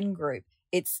all men group.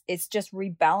 It's just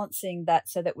rebalancing that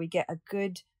so that we get a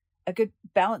good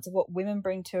balance of what women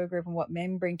bring to a group and what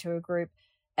men bring to a group.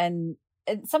 And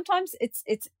sometimes it's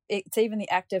even the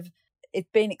act of it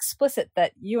being explicit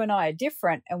that you and I are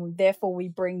different, and therefore we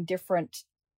bring different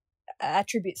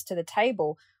attributes to the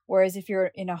table. Whereas if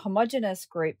you're in a homogenous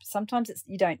group, sometimes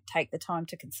you don't take the time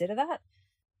to consider that.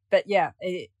 But yeah,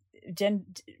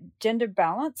 gender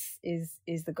balance is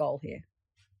the goal here.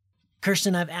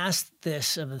 Kirsten, I've asked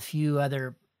this of a few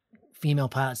other female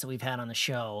pilots that we've had on the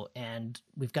show, and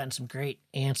we've gotten some great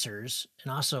answers.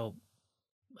 And also,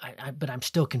 but I'm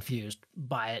still confused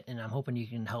by it, and I'm hoping you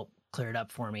can help clear it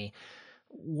up for me.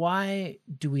 Why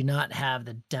do we not have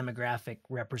the demographic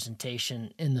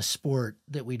representation in the sport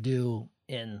that we do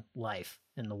in life,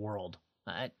 in the world?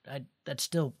 That's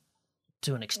still,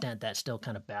 to an extent, that still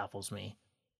kind of baffles me.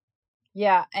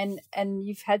 Yeah, and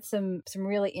you've had some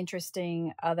really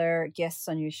interesting other guests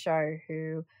on your show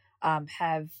who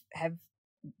have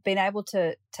been able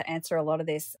to answer a lot of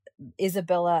this.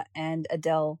 Isabella and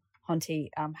Adele Honti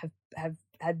have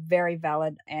had very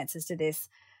valid answers to this.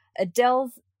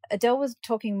 Adele was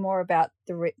talking more about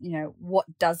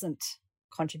what doesn't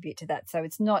contribute to that. So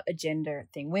it's not a gender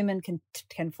thing. Women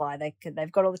can fly.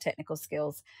 They've got all the technical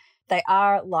skills. They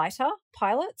are lighter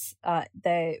pilots.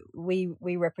 We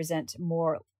represent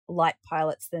more light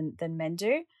pilots than men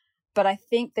do. But I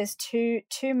think there's two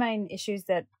main issues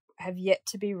that have yet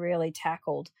to be really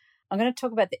tackled. I'm going to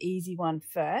talk about the easy one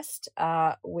first,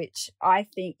 which I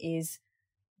think is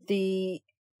the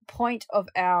point of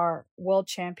our World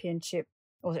Championship,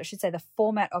 or I should say the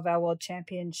format of our World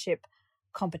Championship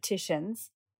competitions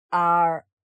are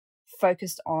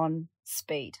focused on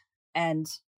speed. And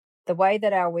the way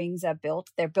that our wings are built,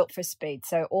 they're built for speed.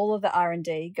 So all of the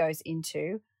R&D goes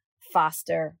into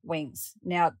faster wings.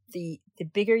 Now, the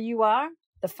bigger you are,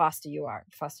 the faster you are.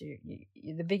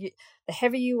 The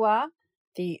heavier you are,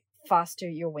 the faster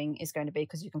your wing is going to be,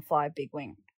 because you can fly a big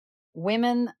wing.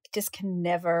 Women just are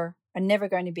never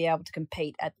going to be able to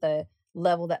compete at the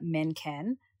level that men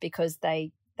can, because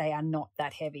they are not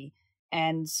that heavy.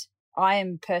 And I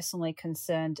am personally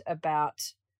concerned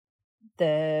about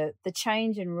the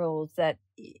change in rules that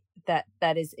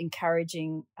is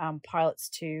encouraging pilots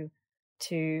to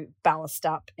ballast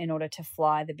up in order to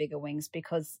fly the bigger wings,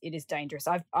 because it is dangerous.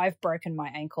 I've broken my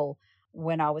ankle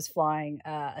when I was flying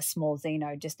a small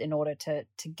Zeno, just in order to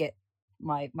get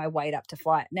my weight up to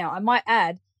fly it. Now, I might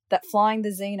add that flying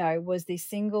the Zeno was the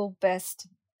single best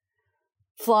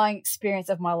flying experience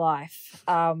of my life.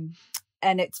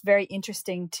 And it's very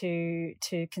interesting to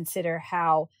consider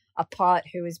how a pilot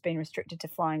who has been restricted to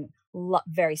flying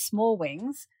very small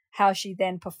wings, how she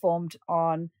then performed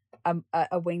on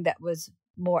a wing that was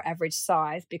more average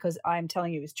size, because I'm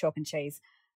telling you, it was chalk and cheese.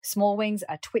 Small wings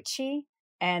are twitchy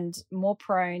and more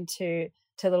prone to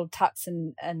little tucks,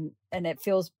 and it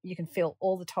feels, you can feel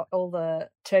all the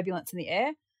turbulence in the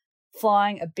air.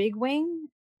 Flying a big wing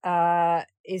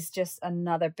is just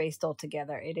another beast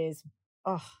altogether. It is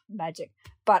magic.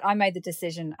 But I made the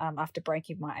decision after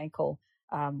breaking my ankle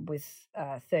with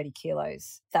 30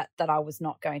 kilos that I was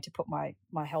not going to put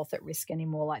my health at risk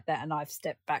anymore like that, and I've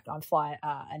stepped back. I fly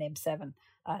an M7,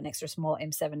 an extra small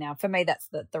M7 now. For me, that's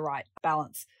the right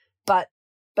balance. But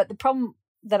the problem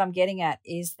that I'm getting at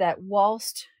is that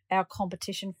whilst our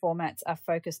competition formats are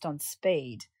focused on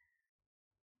speed,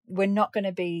 we're not going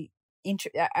to be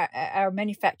our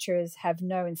manufacturers have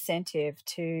no incentive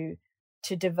to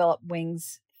develop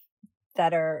wings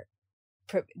that are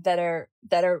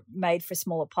made for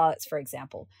smaller pilots, for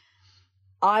example.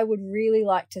 I would really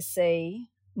like to see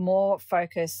more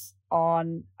focus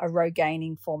on a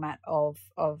Rogaine format of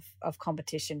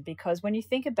competition, because when you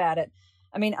think about it,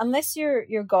 I mean, unless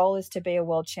your goal is to be a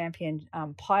world champion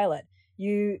pilot,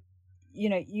 you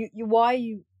why are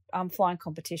you flying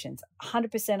competitions?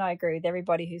 100% I agree with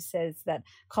everybody who says that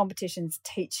competitions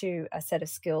teach you a set of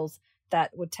skills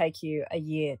that would take you a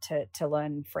year to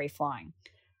learn free flying.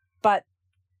 But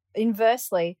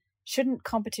inversely, shouldn't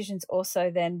competitions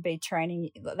also then be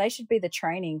training? They should be the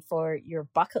training for your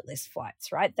bucket list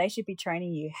flights, right? They should be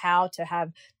training you how to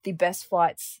have the best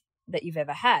flights that you've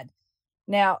ever had.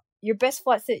 Now, your best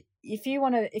flights, that if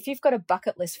you've got a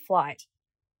bucket list flight,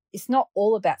 it's not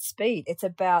all about speed. It's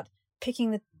about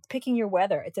picking your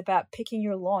weather. It's about picking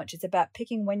your launch. It's about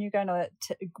picking when you're going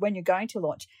to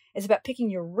launch. It's about picking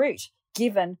your route,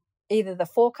 given either the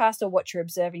forecast or what you're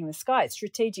observing in the sky. It's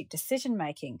strategic decision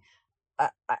making.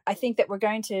 I think that we're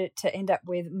going to end up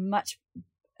with much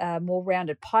more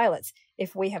rounded pilots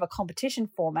if we have a competition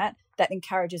format that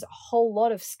encourages a whole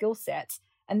lot of skill sets.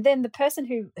 And then the person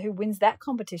who wins that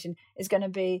competition is going to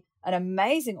be an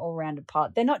amazing all-rounded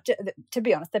pilot. They're not, to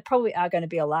be honest, they probably are going to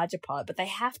be a larger pilot, but they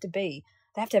have to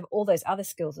have all those other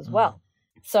skills as well.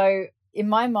 So in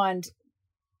my mind,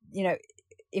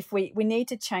 if we need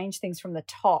to change things from the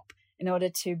top in order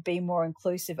to be more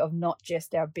inclusive of not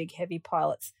just our big heavy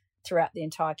pilots throughout the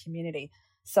entire community.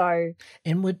 So,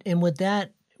 and would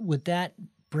that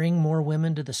bring more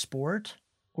women to the sport,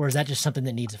 or is that just something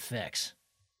that needs a fix?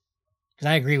 Because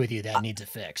I agree with you that needs a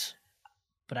fix,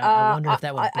 but I wonder if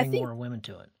that would bring more women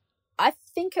to it. I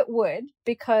think it would,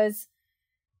 because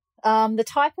the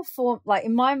type of form, like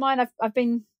in my mind, I've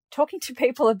been talking to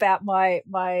people about my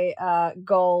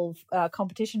goal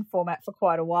competition format for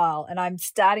quite a while, and I'm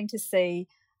starting to see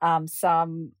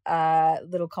some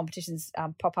little competitions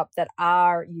pop up that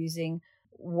are using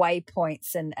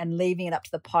waypoints and leaving it up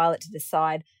to the pilot to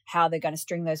decide how they're going to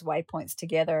string those waypoints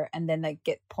together, and then they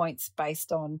get points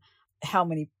based on how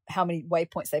many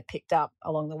waypoints they picked up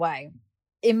along the way.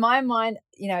 In my mind,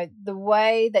 the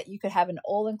way that you could have an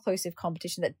all-inclusive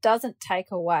competition that doesn't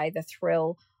take away the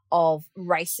thrill of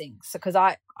racing. So, because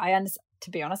I understand,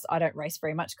 to be honest, I don't race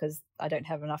very much because I don't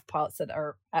have enough pilots that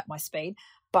are at my speed,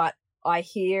 but I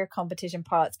hear competition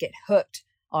pilots get hooked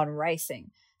on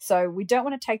racing. So we don't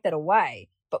want to take that away,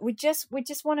 but we just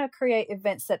want to create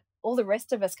events that all the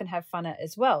rest of us can have fun at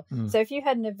as well. So if you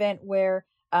had an event where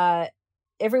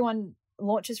everyone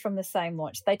launches from the same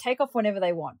launch, they take off whenever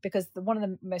they want, because one of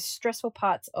the most stressful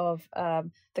parts of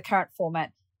the current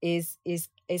format is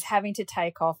having to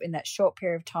take off in that short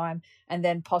period of time, and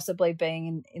then possibly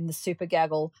being in the super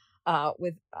gaggle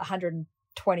with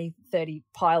 120, 30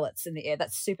 pilots in the air.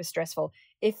 That's super stressful.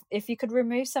 If you could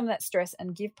remove some of that stress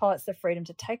and give pilots the freedom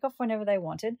to take off whenever they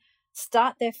wanted,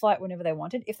 start their flight whenever they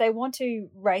wanted. If they want to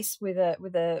race with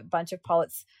a bunch of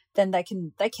pilots, then they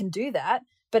can do that.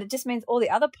 But it just means all the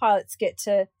other pilots get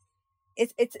to.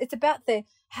 It's about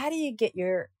how do you get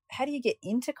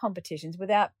into competitions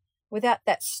without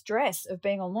that stress of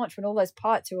being on launch, when all those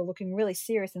pilots who are looking really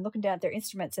serious and looking down at their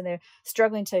instruments and they're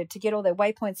struggling to get all their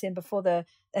waypoints in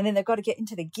and then they've got to get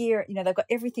into the gear. They've got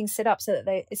everything set up so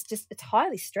that it's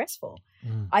highly stressful.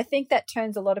 I think that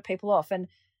turns a lot of people off. And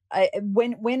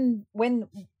when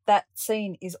that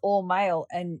scene is all male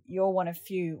and you're one of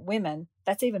few women,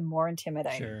 that's even more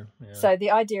intimidating. Sure, yeah. So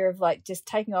the idea of just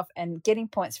taking off and getting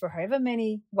points for however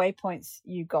many waypoints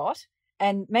you got,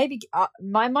 And maybe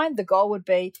my mind, the goal would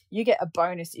be you get a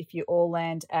bonus if you all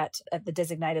land at the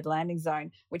designated landing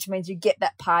zone, which means you get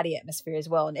that party atmosphere as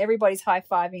well. And everybody's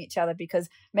high-fiving each other because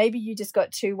maybe you just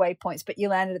got 2 waypoints, but you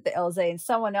landed at the LZ, and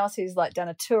someone else who's like done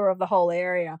a tour of the whole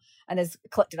area and has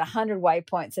collected 100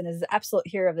 waypoints and is the absolute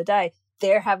hero of the day,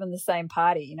 they're having the same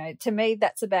party. You know, to me,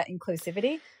 that's about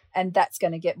inclusivity. And that's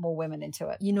going to get more women into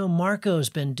it. You know, Marco's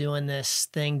been doing this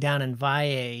thing down in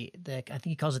Valle, I think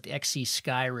he calls it the XC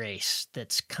Sky Race,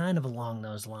 that's kind of along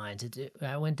those lines.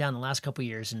 I went down the last couple of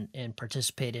years and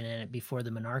participated in it before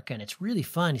the Monarca, and it's really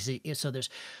fun. So there's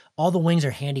all the wings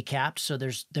are handicapped. So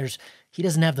he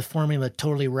doesn't have the formula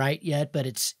totally right yet, but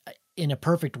it's in a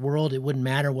perfect world, it wouldn't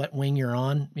matter what wing you're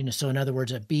on. You know, so in other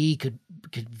words, a B could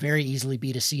very easily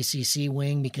beat a CCC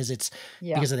wing because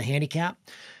because of the handicap.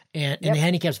 And the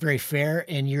handicap's very fair,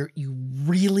 and you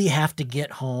really have to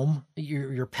get home.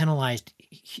 You're penalized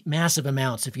massive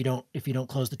amounts if you don't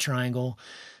close the triangle,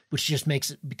 which just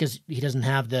makes it because he doesn't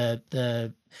have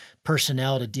the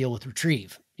personnel to deal with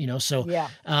retrieve. You know, so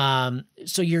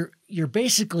so you're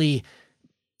basically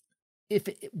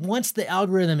once the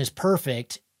algorithm is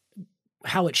perfect,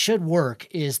 how it should work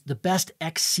is the best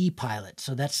XC pilot.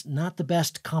 So that's not the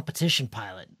best competition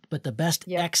pilot, but the best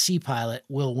XC pilot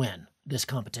will win this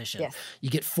competition. Yes. You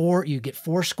get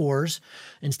four scores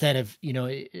instead of, you know,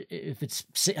 if it's,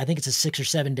 I think it's a 6 or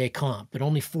 7 day comp, but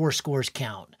only 4 scores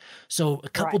count. So a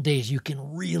couple days you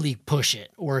can really push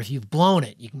it, or if you've blown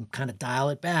it, you can kind of dial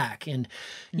it back. And,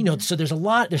 you know, so there's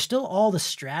still all the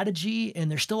strategy and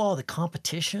there's still all the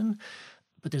competition,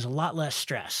 but there's a lot less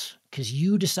stress because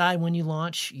you decide when you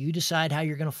launch, you decide how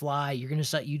you're going to fly,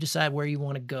 you decide where you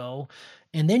want to go.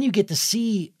 And then you get to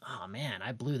see, oh man,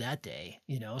 I blew that day,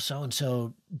 you know,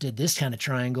 so-and-so did this kind of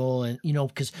triangle. And, you know,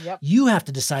 because you have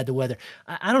to decide the weather.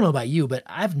 I don't know about you, but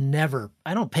I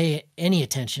don't pay any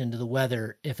attention to the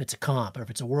weather if it's a comp or if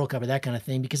it's a World Cup or that kind of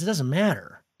thing, because it doesn't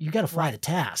matter. You got to fly the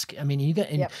task. I mean,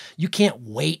 you can't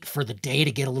wait for the day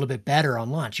to get a little bit better on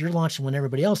launch. You're launching when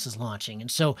everybody else is launching.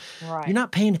 And so you're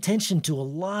not paying attention to a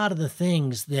lot of the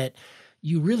things that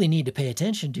you really need to pay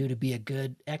attention to be a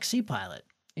good XC pilot.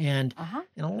 And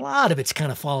a lot of it's kind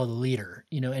of follow the leader,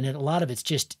 you know, and a lot of it's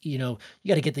just, you know, you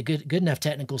got to get the good enough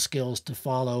technical skills to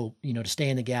follow, you know, to stay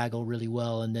in the gaggle really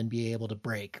well and then be able to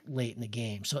break late in the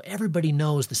game. So everybody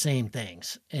knows the same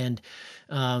things. And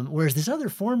whereas this other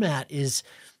format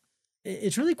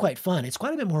it's really quite fun. It's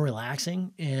quite a bit more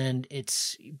relaxing,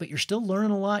 but you're still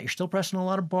learning a lot. You're still pressing a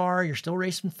lot of bar. You're still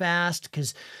racing fast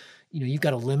because, you know, you've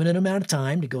got a limited amount of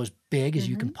time to go as big as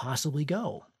you can possibly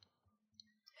go.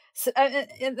 So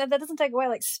that doesn't take away,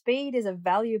 like, speed is a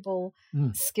valuable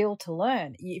skill to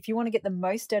learn. If you want to get the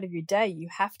most out of your day, you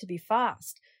have to be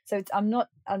fast. So I'm not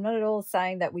at all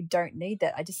saying that we don't need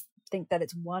that. I just think that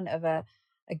it's one of a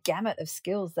gamut of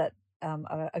skills that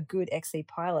a good XC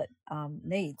pilot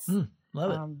needs.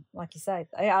 Love it. Like you say,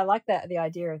 I like the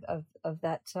idea of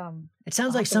that. It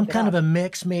sounds like some kind of a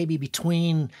mix maybe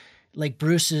between like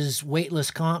Bruce's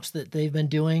weightless comps that they've been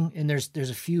doing. And there's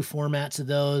a few formats of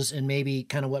those, and maybe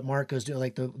kind of what Marco's doing,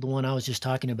 like the one I was just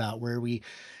talking about, where we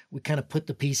kind of put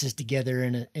the pieces together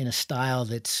in a style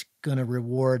that's going to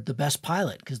reward the best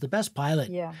pilot. Because the best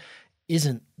pilot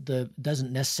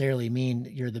doesn't necessarily mean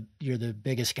you're the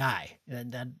biggest guy.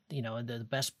 And that, you know, the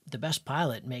best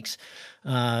pilot makes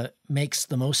the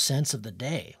most sense of the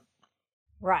day.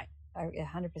 Right.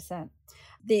 100%.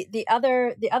 The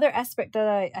other aspect that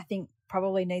I think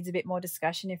probably needs a bit more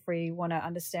discussion if we want to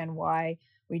understand why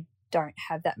we don't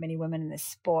have that many women in this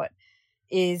sport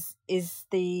is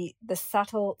the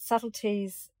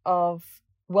subtleties of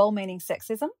well-meaning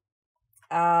sexism,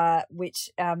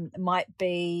 which might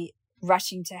be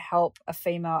rushing to help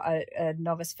a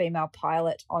novice female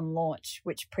pilot on launch,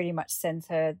 which pretty much sends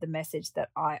her the message that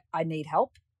I need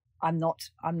help. I'm not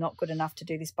good enough to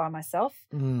do this by myself.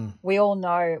 We all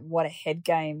know what a head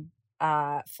game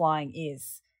flying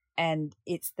is, and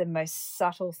it's the most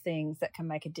subtle things that can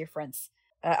make a difference.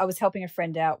 I was helping a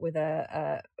friend out with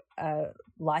a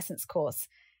license course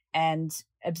and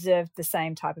observed the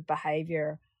same type of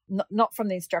behavior, not from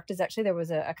the instructors. Actually, there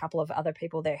was a couple of other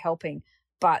people there helping,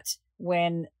 but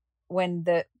when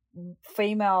the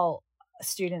female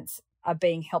students are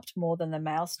being helped more than the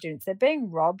male students, they're being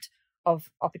robbed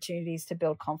of opportunities to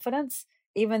build confidence,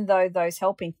 even though those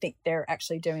helping think they're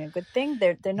actually doing a good thing.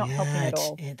 They're not helping at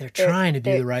all. They're trying to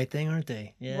do the right thing, aren't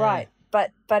they? Yeah. Right.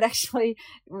 But actually,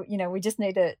 you know, we just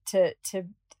need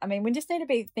we just need to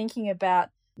be thinking about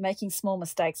making small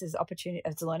mistakes as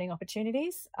learning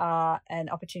opportunities and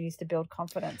opportunities to build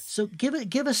confidence. So give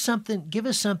us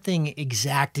something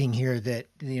exacting here that,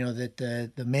 you know, that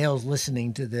the males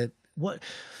listening to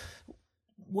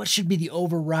what should be the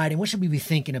overriding, what should we be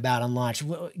thinking about on launch?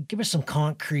 Give us some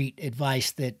concrete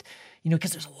advice that,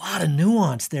 because there's a lot of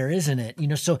nuance there, isn't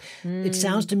it? So it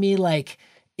sounds to me like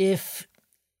if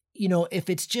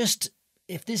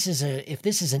this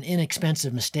is an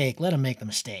inexpensive mistake, let them make the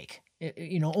mistake.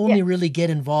 Only really get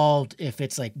involved if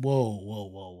it's like,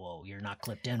 whoa, you're not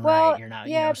clipped in right. You're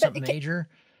not, something major.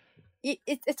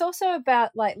 It's also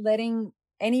about like letting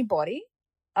anybody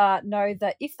know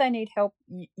that if they need help,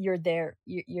 you're there.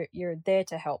 You're there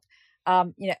to help.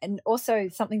 And also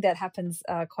something that happens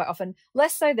quite often,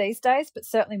 less so these days, but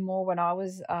certainly more when I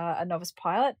was a novice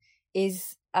pilot,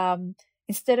 is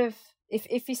instead of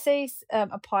if you see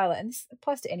a pilot, and this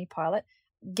applies to any pilot,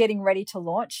 getting ready to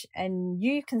launch, and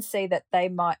you can see that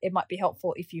it might be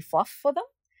helpful if you fluff for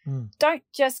them. Don't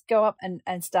just go up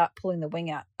and start pulling the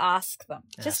wing out. Ask them.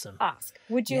 Just ask.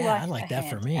 Would you like? I like that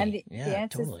hand? for me. And the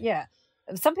answer totally. is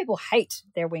some people hate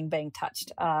their wing being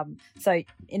touched. So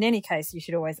in any case, you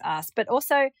should always ask. But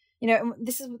also,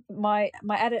 this is my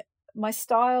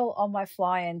style on my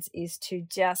fly-ins is to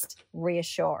just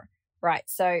reassure. Right.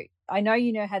 So I know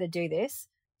you know how to do this,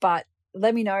 but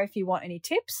let me know if you want any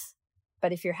tips.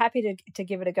 But if you're happy to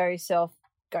give it a go yourself,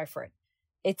 go for it.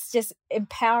 It's just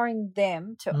empowering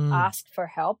them to ask for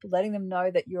help, letting them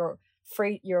know that you're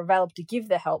available to give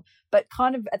the help, but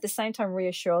kind of at the same time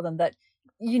reassure them that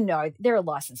they're a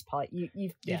licensed pilot.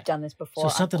 You've done this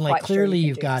before. So something like clearly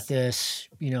you've got this.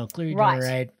 Clearly you're doing it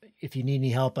right. If you need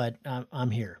any help, I'm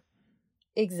here.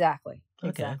 Exactly. Okay.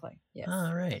 Exactly. Yes.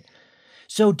 All right.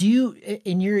 So do you,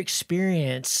 in your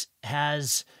experience,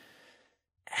 has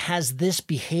this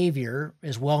behavior,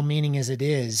 as well-meaning as it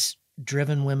is,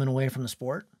 driven women away from the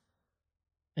sport?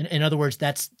 In other words,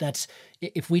 that's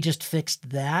if we just fixed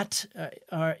that,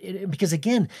 because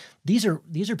again, these are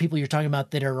people you're talking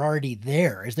about that are already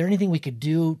there. Is there anything we could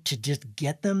do to just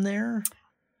get them there?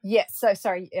 Yes. So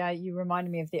sorry, you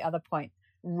reminded me of the other point.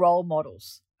 Role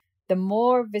models. The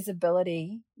more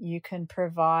visibility you can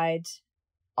provide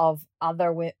of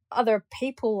other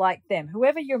people like them,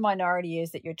 whoever your minority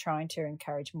is that you're trying to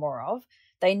encourage more of,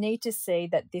 they need to see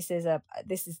that this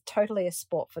is totally a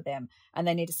sport for them, and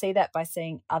they need to see that by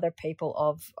seeing other people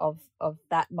of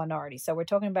that minority. So we're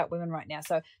talking about women right now,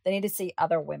 so they need to see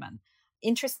other women.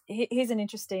 Here's an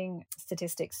interesting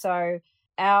statistic. So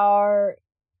our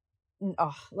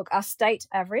state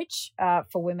average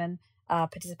for women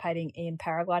participating in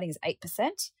paragliding is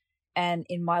 8%. And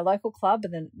in my local club,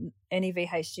 and then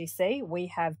NEVHGC, we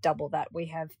have double that. We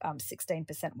have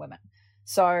 16% women.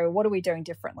 So what are we doing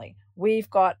differently? We've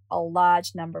got a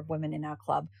large number of women in our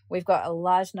club. We've got a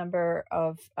large number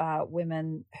of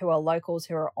women who are locals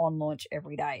who are on launch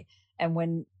every day. And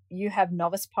when you have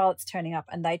novice pilots turning up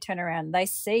and they turn around and they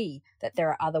see that there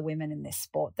are other women in this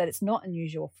sport, that it's not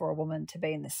unusual for a woman to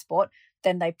be in this sport,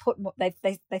 then they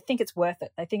think it's worth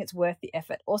it. They think it's worth the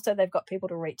effort. Also, they've got people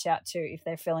to reach out to if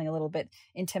they're feeling a little bit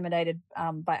intimidated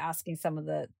by asking some of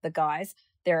the guys.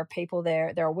 There are people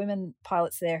there. There are women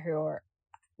pilots there who are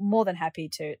more than happy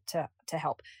to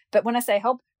help. But when I say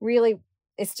help, really,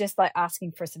 it's just like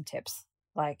asking for some tips.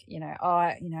 Like,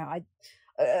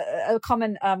 a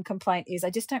common complaint is I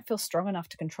just don't feel strong enough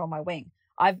to control my wing.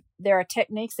 There are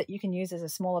techniques that you can use as a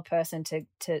smaller person to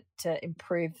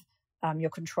improve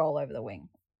your control over the wing,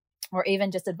 or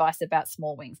even just advice about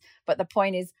small wings. But the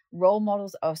point is, role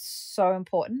models are so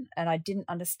important, and I didn't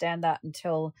understand that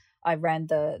until I ran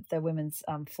the women's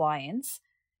fly-ins.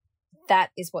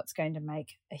 That is what's going to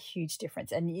make a huge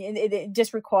difference, and it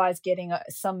just requires getting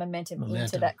some momentum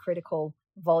into that critical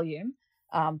volume.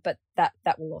 But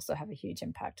that will also have a huge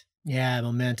impact. Yeah,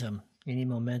 momentum. You need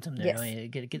momentum there. Yes.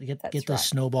 Get the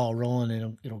snowball rolling,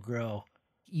 and it'll grow.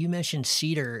 You mentioned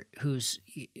Cedar, who's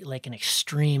like an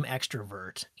extreme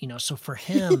extrovert. So for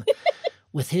him,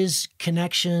 with his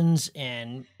connections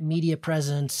and media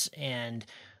presence and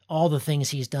all the things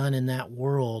he's done in that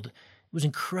world, it was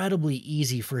incredibly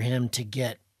easy for him to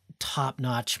get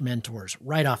top-notch mentors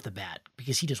right off the bat,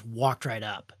 because he just walked right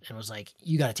up and was like,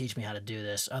 you got to teach me how to do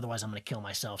this, otherwise I'm going to kill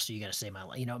myself, so you got to save my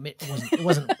life. It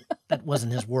wasn't that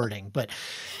wasn't his wording, but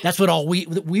that's what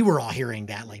we were all hearing,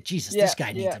 that like, Jesus, this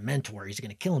guy needs a mentor, he's going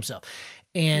to kill himself.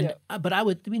 And but I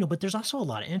would, but there's also a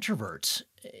lot of introverts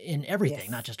in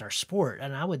everything, not just our sport.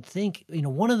 And I would think,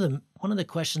 one of the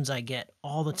questions I get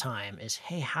all the time is,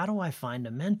 hey, how do I find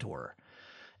a mentor?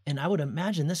 And I would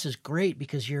imagine this is great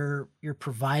because you're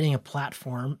providing a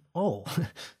platform. Oh,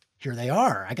 here they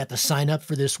are. I got to sign up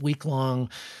for this week-long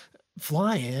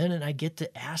fly-in, and I get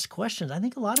to ask questions. I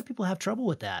think a lot of people have trouble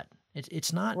with that.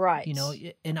 It's not right.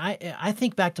 And I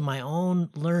think back to my own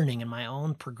learning and my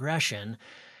own progression,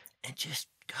 and just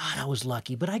God, I was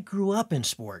lucky, but I grew up in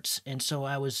sports, and so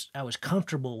I was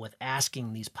comfortable with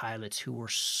asking these pilots who were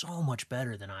so much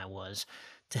better than I was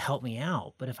to help me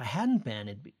out. But if I hadn't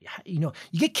been, you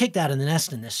get kicked out of the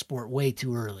nest in this sport way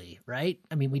too early, right?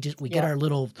 I mean, we get our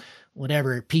little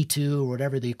whatever P2 or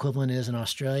whatever the equivalent is in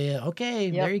Australia. Okay,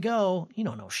 there you go. You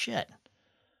don't know shit.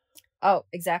 Oh,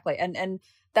 exactly. And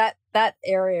that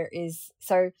area is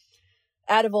so.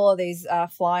 Out of all of these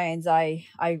fly-ins, I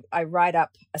write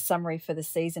up a summary for the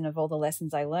season of all the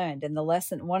lessons I learned. And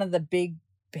one of the big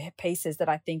pieces that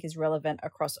I think is relevant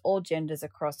across all genders,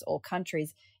 across all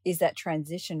countries, is that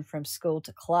transition from school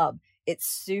to club. It's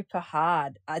super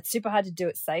hard. It's super hard to do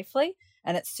it safely,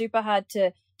 and it's super hard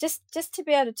to just to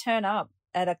be able to turn up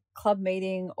at a club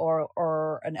meeting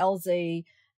or an LZ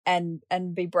and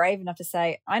be brave enough to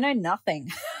say, I know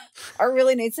nothing. I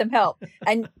really need some help.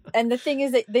 And the thing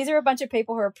is that these are a bunch of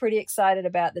people who are pretty excited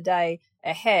about the day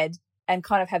ahead and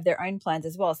kind of have their own plans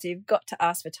as well. So you've got to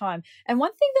ask for time. And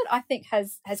one thing that I think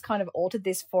has kind of altered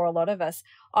this for a lot of us,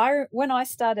 when I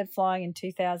started flying in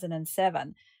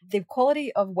 2007, the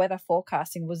quality of weather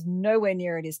forecasting was nowhere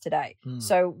near it is today.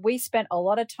 So we spent a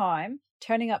lot of time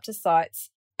turning up to sites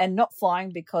and not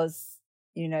flying because,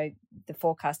 the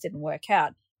forecast didn't work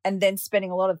out, and then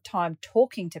spending a lot of time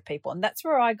talking to people. And that's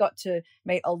where I got to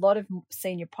meet a lot of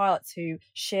senior pilots who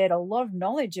shared a lot of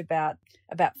knowledge about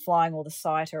flying or the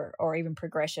site or even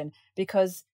progression,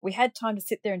 because we had time to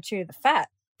sit there and chew the fat.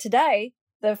 Today,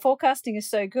 the forecasting is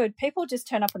so good, people just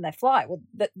turn up and they fly. Well,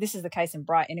 this is the case in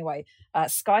Bright anyway.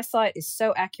 SkySight is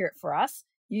so accurate for us.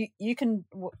 You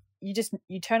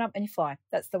turn up and you fly.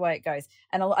 That's the way it goes.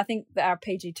 And I think that our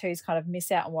PG2s kind of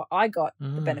miss out on what I got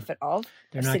the benefit of.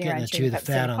 They're not getting to chew the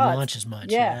fat on launch as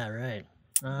much. Yeah, right.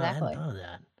 Exactly. I hadn't thought of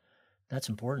that. That's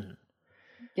important.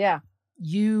 Yeah.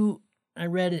 I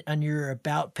read it on your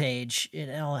about page. It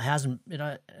all hasn't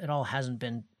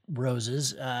been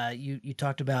roses. You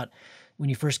talked about when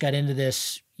you first got into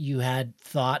this, you had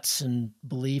thoughts and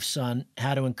beliefs on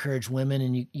how to encourage women,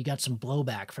 and you got some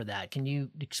blowback for that. Can you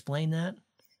explain that?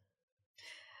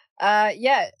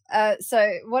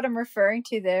 So what I'm referring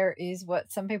to there is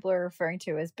what some people are referring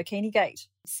to as Bikini Gate.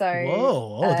 So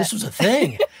whoa, this was a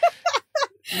thing.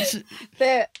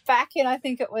 Back in, I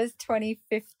think it was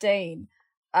 2015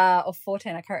 or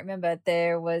 14, I can't remember.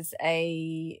 There was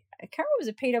I can't remember if it was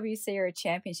a PWC or a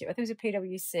championship. I think it was a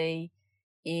PWC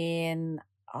in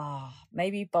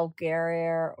maybe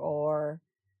Bulgaria or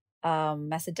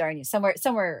Macedonia,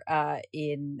 somewhere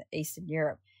in Eastern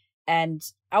Europe. And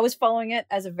I was following it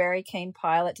as a very keen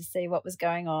pilot to see what was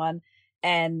going on.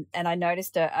 And I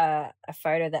noticed a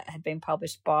photo that had been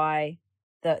published by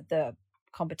the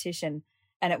competition.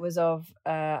 And it was of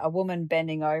a woman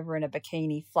bending over in a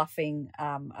bikini fluffing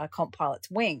a comp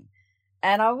pilot's wing.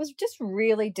 And I was just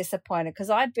really disappointed because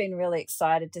I'd been really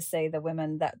excited to see the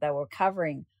women that they were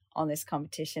covering on this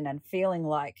competition and feeling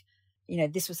like,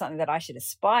 this was something that I should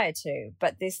aspire to.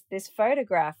 But this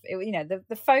photograph,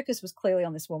 the focus was clearly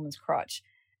on this woman's crotch.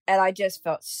 And I just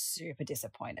felt super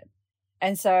disappointed.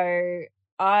 And so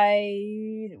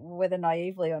I, whether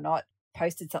naively or not,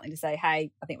 posted something to say,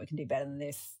 hey, I think we can do better than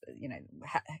this.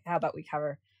 How about we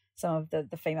cover some of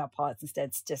the female pilots instead?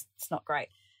 It's not great.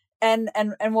 And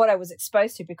what I was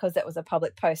exposed to, because that was a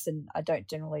public post, and I don't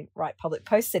generally write public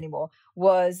posts anymore,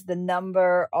 was the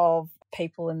number of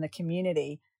people in the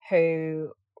community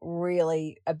who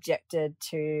really objected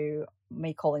to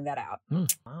me calling that out.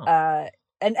 Wow.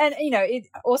 And it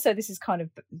also, this is kind of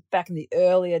back in the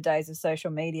earlier days of social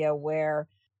media where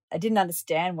I didn't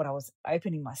understand what I was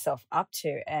opening myself up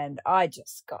to, and I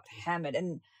just got hammered.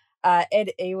 And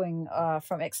Ed Ewing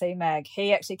from XE Mag,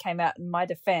 he actually came out in my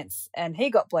defense, and he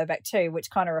got blowback too, which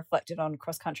kind of reflected on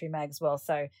Cross Country Mag as well.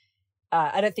 So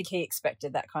I don't think he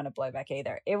expected that kind of blowback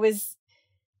either. It was,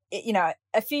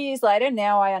 a few years later,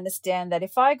 now I understand that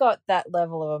if I got that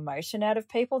level of emotion out of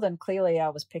people, then clearly I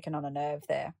was picking on a nerve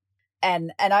there.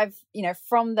 And I've,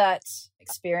 from that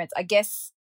experience, I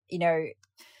guess,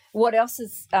 what else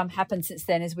has happened since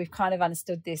then is we've kind of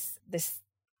understood this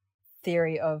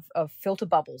theory of filter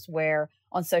bubbles, where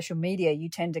on social media you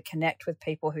tend to connect with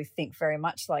people who think very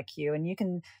much like you, and you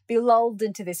can be lulled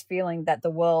into this feeling that the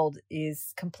world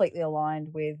is completely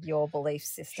aligned with your belief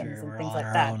systems and things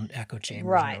like that. Own echo chambers,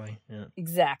 right? Yeah.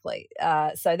 Exactly.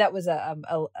 So that was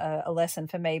a lesson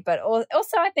for me, but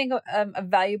also I think a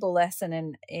valuable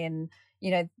lesson in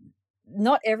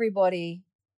not everybody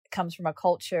comes from a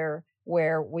culture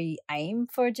where we aim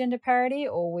for gender parity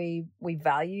or we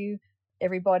value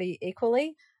everybody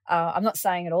equally. I'm not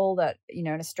saying at all that, in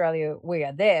Australia we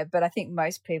are there, but I think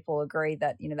most people agree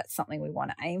that, that's something we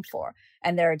want to aim for.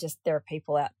 And there are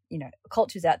people out,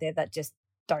 cultures out there that just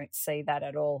don't see that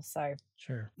at all. So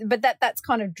Sure. but that's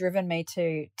kind of driven me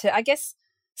to I guess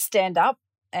stand up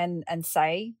and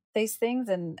say these things,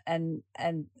 and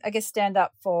I guess stand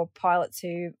up for pilots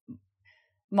who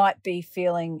might be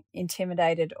feeling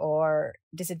intimidated or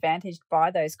disadvantaged by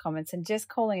those comments, and just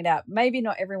calling it out. Maybe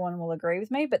not everyone will agree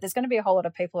with me, but there's going to be a whole lot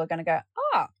of people who are going to go,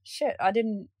 "Oh shit, I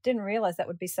didn't realize that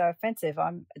would be so offensive.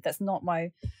 That's not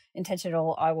my intention at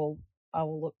all. I will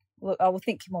look, I will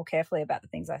think more carefully about the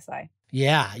things I say."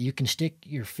 Yeah, you can stick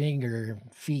your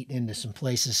feet into some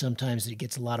places sometimes that it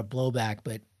gets a lot of blowback,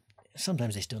 but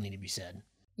sometimes they still need to be said.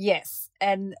 Yes,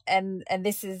 and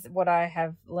this is what I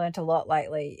have learned a lot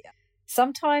lately.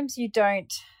 Sometimes you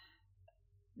don't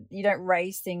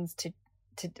raise things to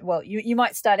well, you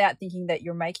might start out thinking that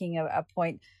you're making a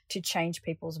point to change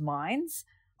people's minds.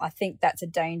 I think that's a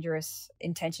dangerous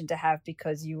intention to have,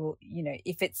 because you know,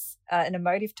 if it's an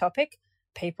emotive topic,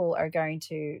 people are going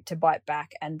to bite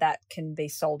back, and that can be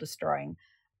soul destroying.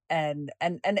 And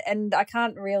I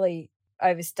can't really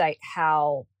overstate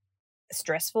how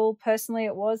stressful personally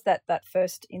it was, that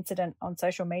first incident on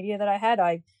social media that I had.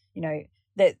 I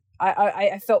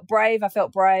felt brave,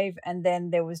 and then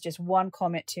there was just one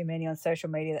comment too many on social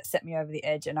media that set me over the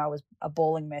edge, and I was a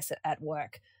bawling mess at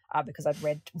work because I'd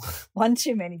read one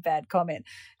too many bad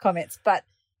comments. But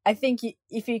I think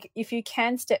if you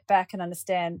can step back and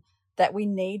understand that we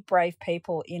need brave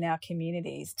people in our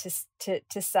communities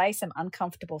to say some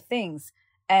uncomfortable things,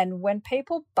 and when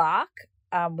people bark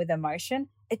with emotion,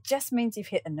 it just means you've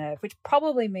hit a nerve, which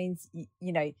probably means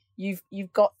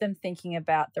you've got them thinking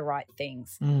about the right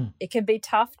things. It can be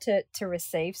tough to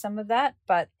receive some of that,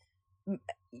 but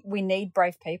we need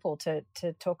brave people to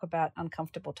talk about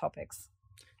uncomfortable topics.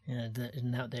 And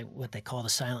what they call the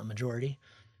silent majority.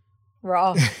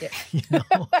 Right. Yeah.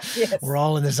 Yes. We're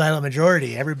all in the silent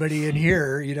majority. Everybody in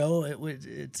here,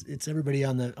 it's everybody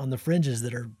on the fringes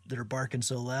that are barking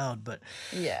so loud. But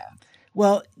yeah.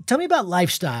 Well, tell me about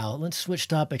lifestyle. Let's switch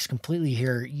topics completely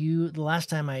here. The last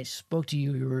time I spoke to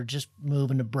you, you were just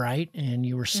moving to Bright, and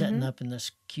you were setting up in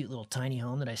this cute little tiny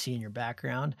home that I see in your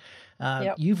background.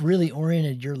 Yep. You've really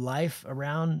oriented your life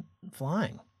around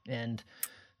flying and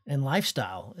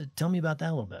lifestyle. Tell me about that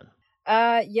a little bit.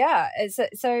 Yeah.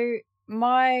 So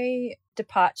my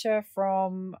departure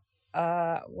from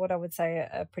what I would say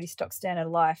a pretty stock standard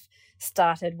life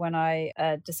started when I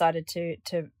decided to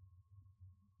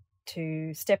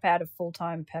step out of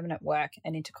full-time permanent work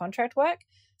and into contract work.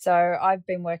 So I've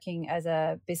been working as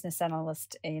a business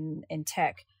analyst in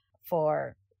tech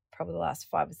for probably the last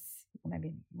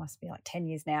 10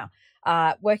 years now,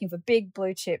 working for big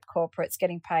blue chip corporates,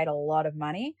 getting paid a lot of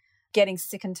money, getting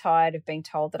sick and tired of being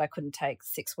told that I couldn't take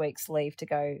 6 weeks leave to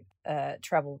go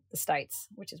travel the States,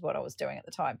 which is what I was doing at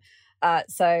the time.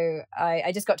 So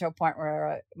I just got to a point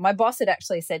where my boss had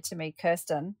actually said to me,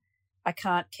 "Kirsten, I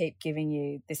can't keep giving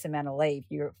you this amount of leave.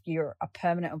 You're a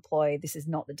permanent employee. This is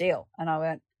not the deal." And I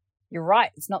went, "You're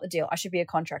right. It's not the deal. I should be a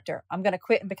contractor. I'm going to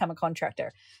quit and become a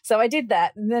contractor." So I did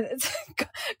that, and then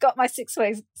got my 6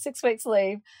 weeks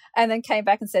leave, and then came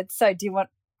back and said, "So do you want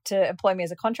to employ me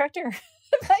as a contractor?"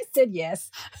 They said yes.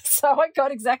 So I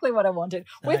got exactly what I wanted,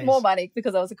 with more money,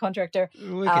 because I was a contractor,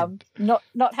 not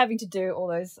having to do all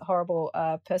those horrible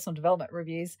personal development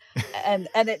reviews. And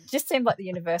it just seemed like the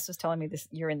universe was telling me this,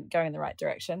 going in the right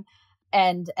direction.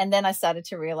 And then I started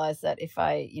to realize that if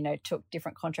I, took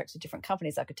different contracts with different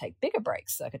companies, I could take bigger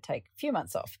breaks. I could take a few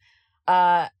months off.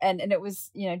 And it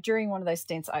was, during one of those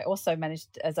stints, I also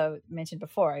managed, as I mentioned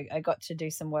before, I got to do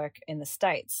some work in the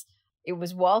States. It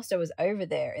was whilst I was over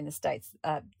there in the States,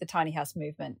 the tiny house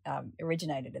movement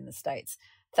originated in the States,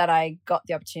 that I got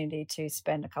the opportunity to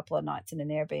spend a couple of nights in an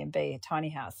Airbnb, a tiny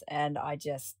house, and I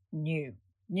just knew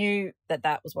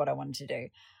that was what I wanted to do.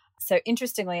 So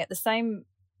interestingly, at the same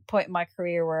point in my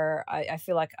career where I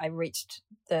feel like I reached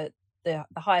the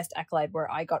highest accolade,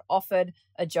 where I got offered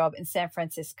a job in San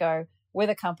Francisco with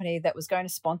a company that was going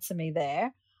to sponsor me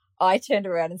there, I turned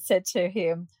around and said to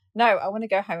him, "No, I want to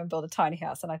go home and build a tiny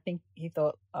house." And I think he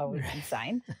thought I was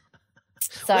insane.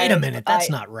 So wait a minute, that's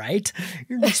not right.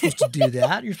 You're not supposed to do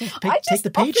that. You're supposed to take the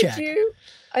paycheck. I just offered you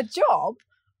a job,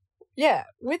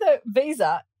 with a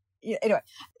visa. Yeah, anyway,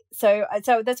 so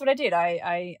that's what I did.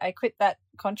 I quit that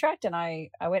contract, and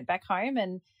I went back home,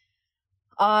 and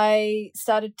I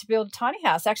started to build a tiny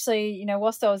house. Actually,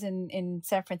 whilst I was in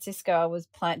San Francisco, I was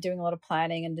doing a lot of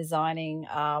planning and designing,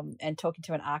 and talking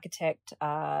to an architect.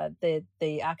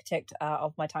 The architect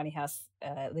of my tiny house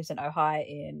lives in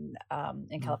Ojai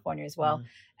in California as well.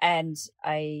 And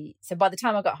so by the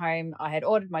time I got home, I had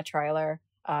ordered my trailer,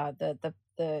 the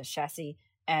chassis,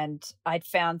 and I'd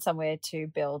found somewhere to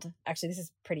build. Actually, this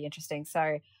is pretty interesting.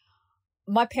 So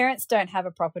My parents don't have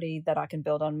a property that I can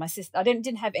build on. My sister, I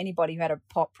didn't have anybody who had a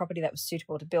property that was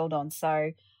suitable to build on.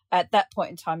 So at that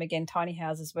point in time, again, tiny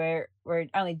houses were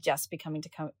only just becoming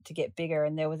to get bigger.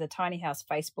 And there was a tiny house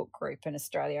Facebook group in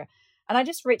Australia. And I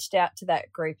just reached out to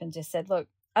that group and just said, look,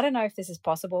 I don't know if this is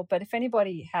possible, but if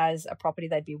anybody has a property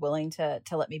they'd be willing to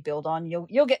let me build on,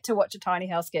 you'll get to watch a tiny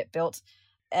house get built.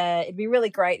 It'd be really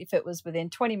great if it was within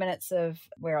 20 minutes of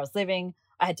where I was living.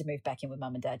 I had to move back in with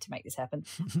mum and dad to make this happen.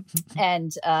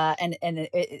 and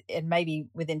maybe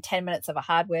within 10 minutes of a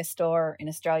hardware store in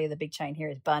Australia, the big chain here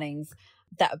is Bunnings.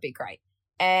 That would be great.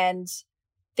 And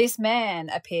this man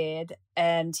appeared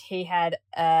and he had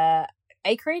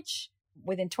acreage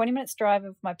within 20 minutes drive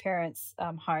of my parents'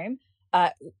 home.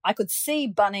 I could see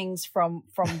Bunnings from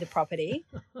the property.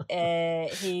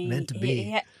 Meant to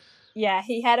be.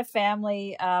 He had a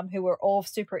family who were all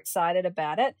super excited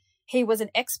about it. He was an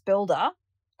ex-builder.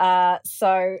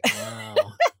 So wow.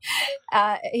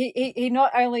 he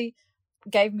not only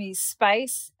gave me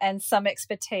space and some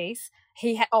expertise,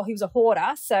 he was a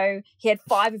hoarder, so he had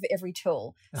 5 of every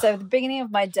tool. So at the beginning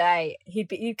of my day,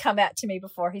 he'd come out to me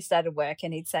before he started work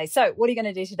and he'd say, so what are you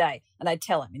going to do today? And I'd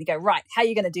tell him, and he'd go, right, how are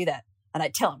you going to do that? And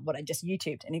I'd tell him what I just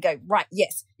YouTubed, and he'd go, right,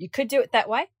 yes, you could do it that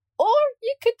way, or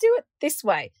you could do it this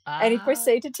way. And he'd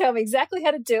proceed to tell me exactly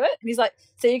how to do it. And he's like,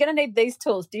 so you're going to need these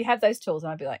tools. Do you have those tools?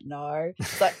 And I'd be like, no.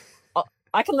 He's like, oh,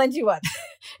 I can lend you one.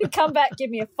 He'd come back, give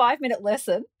me a 5-minute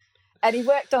lesson. And he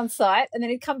worked on site, and then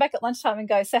he'd come back at lunchtime and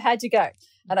go, so how'd you go?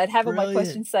 And I'd have all my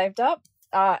questions saved up.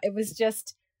 It was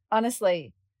just,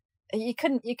 honestly, you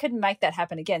couldn't make that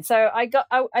happen again. So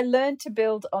I learned to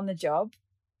build on the job.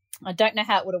 I don't know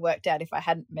how it would have worked out if I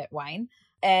hadn't met Wayne.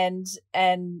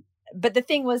 But the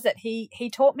thing was that he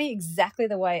taught me exactly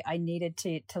the way I needed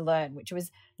to learn, which was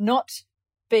not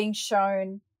being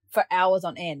shown for hours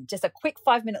on end, just a quick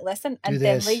 5-minute lesson, and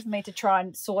then leave me to try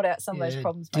and sort out some of those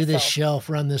problems myself. Do this shelf,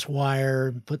 run this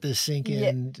wire, put this sink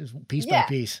in, piece by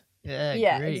piece.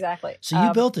 Yeah, great. Exactly. So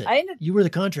you built it. You were the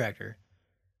contractor.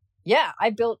 Yeah, I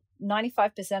built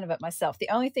 95% of it myself. The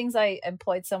only things I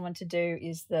employed someone to do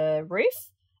is the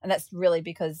roof, and that's really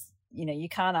because, you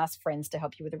can't ask friends to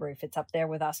help you with the roof. It's up there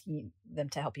with asking them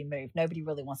to help you move. Nobody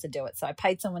really wants to do it. So I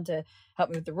paid someone to help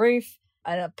me with the roof.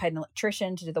 I paid an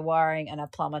electrician to do the wiring and a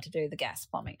plumber to do the gas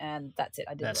plumbing, and that's it.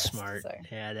 I did. That's the rest, smart. So.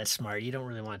 Yeah, that's smart. You don't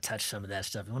really want to touch some of that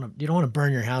stuff. You don't want to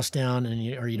burn your house down,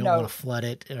 or you don't want to flood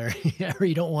it, or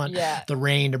you don't want the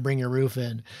rain to bring your roof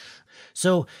in.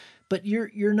 So, but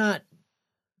you're not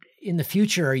in the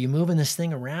future. Are you moving this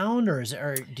thing around,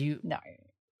 or do you? No.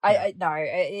 No,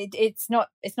 it's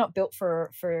not built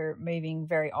for moving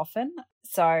very often.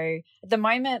 So at the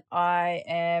moment I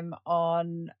am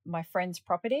on my friend's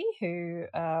property who,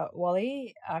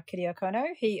 Wally Kiriakono,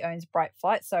 he owns Bright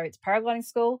Flight. So it's a paragliding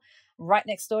school right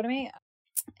next door to me.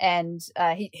 And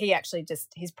he actually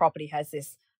his property has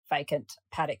this vacant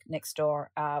paddock next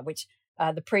door, which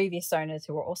the previous owners,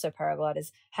 who were also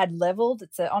paragliders, had leveled.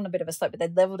 It's on a bit of a slope, but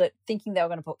they'd leveled it thinking they were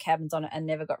going to put cabins on it and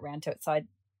never got around to it. So I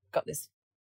got this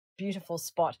beautiful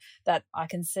spot that I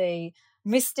can see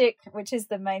Mystic, which is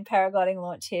the main paragliding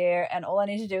launch here, and all I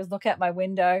need to do is look out my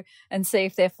window and see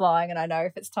if they're flying, and I know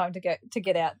if it's time to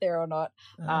get out there or not.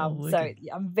 So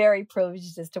I'm very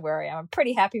privileged as to where I am. I'm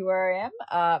pretty happy where I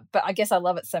am, but I guess I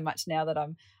love it so much now that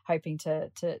I'm hoping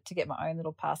to get my own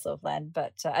little parcel of land.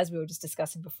 But as we were just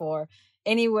discussing before,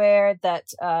 anywhere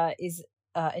that is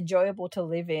enjoyable to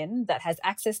live in, that has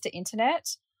access to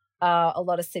internet. A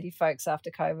lot of city folks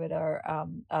after COVID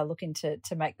are looking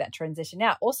to make that transition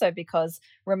now. Also because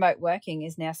remote working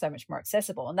is now so much more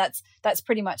accessible, and that's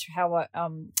pretty much how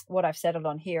what I've settled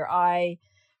on here.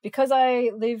 Because I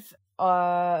live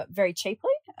very cheaply.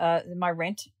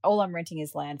 All I'm renting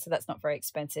is land, so that's not very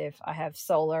expensive. I have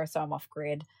solar, so I'm off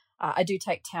grid. I do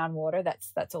take town water.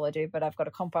 That's all I do. But I've got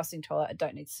a composting toilet. I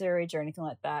don't need sewage or anything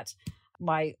like that.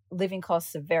 My living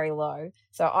costs are very low.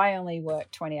 So I only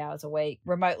work 20 hours a week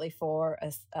remotely for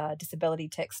a disability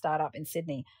tech startup in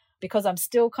Sydney. Because I'm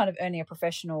still kind of earning a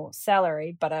professional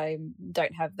salary, but I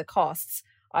don't have the costs,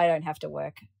 I don't have to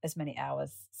work as many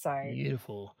hours. So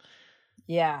beautiful.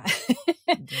 Yeah.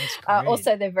 That's great.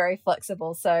 Also, they're very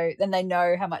flexible. So then they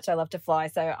know how much I love to fly.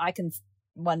 So I can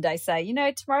one day say,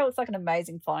 tomorrow looks like an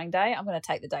amazing flying day. I'm going to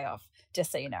take the day off,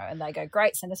 just so you know. And they go,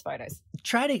 great, send us photos.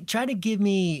 Try to give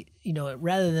me,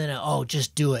 rather than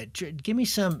just do it. Give me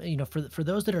some, for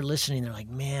those that are listening, they're like,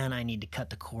 man, I need to cut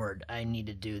the cord. I need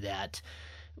to do that.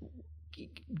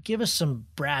 Give us some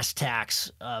brass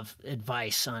tacks of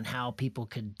advice on how people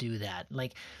could do that.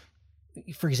 Like,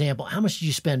 for example, how much did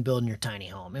you spend building your tiny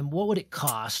home, and what would it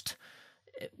cost?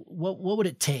 what would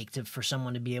it take for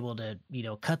someone to be able to,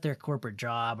 cut their corporate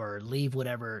job or leave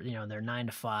whatever, their 9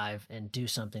 to 5 and do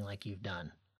something like you've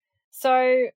done?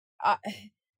 So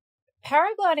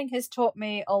paragliding has taught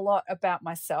me a lot about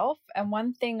myself. And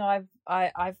one thing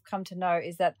I've come to know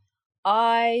is that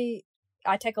I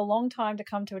take a long time to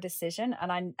come to a decision,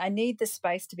 and I need the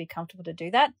space to be comfortable to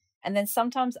do that. And then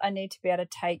sometimes I need to be able to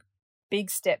take big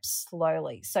steps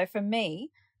slowly. So for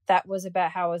me, that was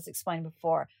about how I was explaining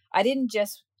before. I didn't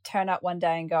just turn up one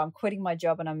day and go, I'm quitting my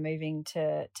job and I'm moving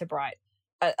to Bright.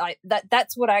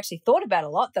 That's what I actually thought about a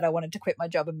lot, that I wanted to quit my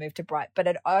job and move to Bright.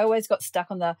 But I always got stuck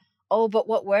on but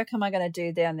what work am I going to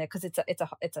do down there? Because it's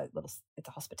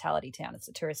a hospitality town. It's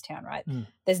a tourist town, right?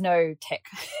 There's no tech,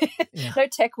 no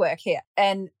tech work here.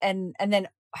 And then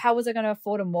how was I going to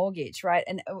afford a mortgage, right?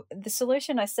 And the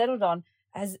solution I settled on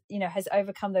has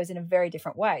overcome those in a very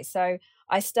different way. So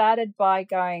I started by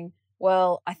going,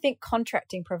 well, I think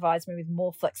contracting provides me with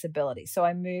more flexibility. So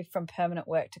I moved from permanent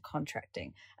work to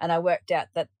contracting, and I worked out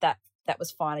that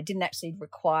was fine. I didn't actually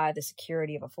require the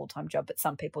security of a full-time job, but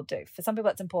some people do. For some people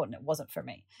that's important. It wasn't for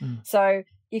me. So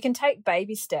you can take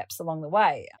baby steps along the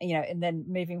way, and then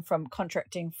moving from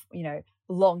contracting,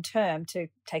 long-term to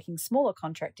taking smaller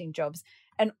contracting jobs.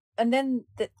 And then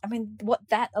what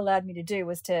that allowed me to do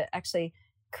was to actually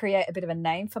create a bit of a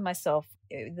name for myself.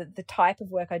 The type of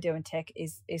work I do in tech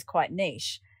is quite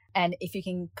niche. And if you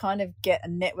can kind of get a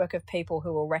network of people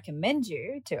who will recommend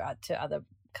you to other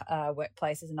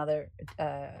workplaces and other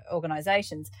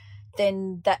organizations,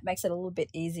 then that makes it a little bit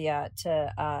easier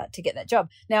to get that job.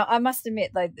 Now, I must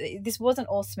admit, this wasn't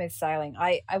all smooth sailing.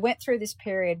 I went through this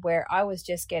period where I was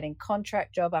just getting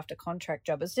contract job after contract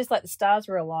job. It's just like the stars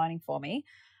were aligning for me.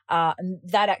 And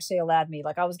that actually allowed me,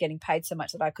 I was getting paid so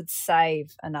much that I could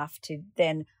save enough to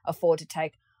then afford to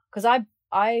take, because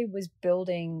I was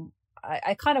building,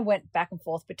 I kind of went back and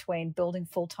forth between building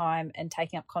full-time and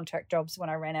taking up contract jobs when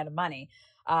I ran out of money.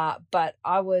 But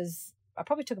I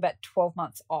probably took about 12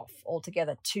 months off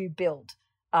altogether to build.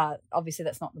 Obviously,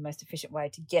 that's not the most efficient way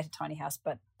to get a tiny house,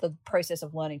 but the process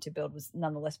of learning to build was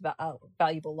nonetheless a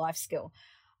valuable life skill.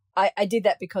 I did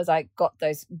that because I got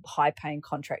those high-paying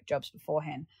contract jobs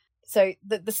beforehand. So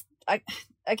I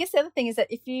guess the other thing is that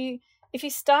if you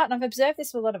start, and I've observed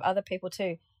this with a lot of other people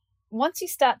too, once you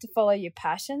start to follow your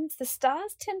passions, the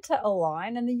stars tend to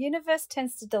align, and the universe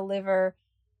tends to deliver,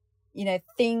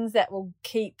 things that will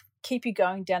keep you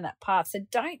going down that path. So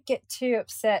don't get too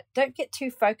upset. Don't get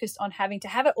too focused on having to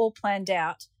have it all planned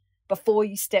out before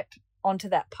you step onto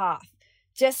that path.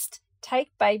 Just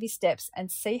take baby steps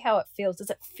and see how it feels.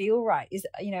 Does it feel right?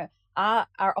 Are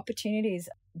opportunities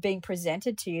being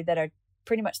presented to you that are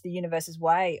pretty much the universe's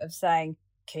way of saying,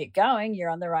 keep going, you're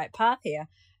on the right path here?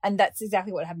 And that's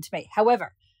exactly what happened to me.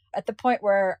 However, at the point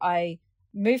where I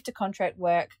moved to contract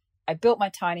work, I built my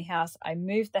tiny house, I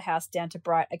moved the house down to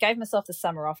Bright. I gave myself the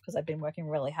summer off because I'd been working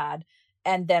really hard.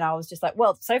 And then I was just like,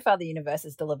 well, so far the universe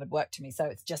has delivered work to me, so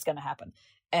it's just going to happen.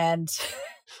 And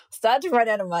started to run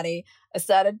out of money.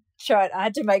 I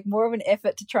had to make more of an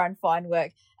effort to try and find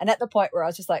work. And at the point where I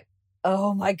was just like,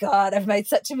 oh my God, I've made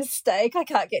such a mistake. I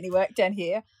can't get any work down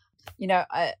here.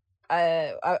 A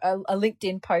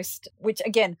LinkedIn post, which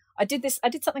again, I did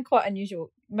something quite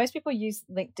unusual. Most people use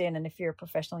LinkedIn, and if you're a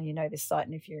professional, you know this site,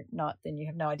 and if you're not, then you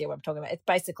have no idea what I'm talking about. It's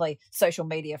basically social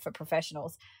media for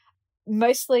professionals.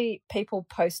 Mostly people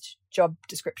post job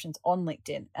descriptions on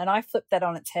LinkedIn, and I flipped that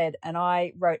on its head, and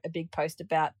I wrote a big post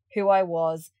about who I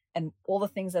was and all the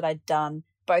things that I'd done,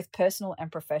 both personal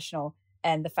and professional,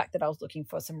 and the fact that I was looking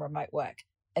for some remote work.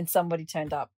 And somebody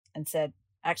turned up and said,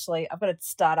 actually, I've got a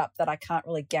startup that I can't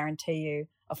really guarantee you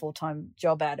a full-time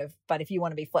job out of, but if you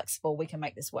want to be flexible, we can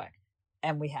make this work.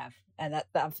 And we have. And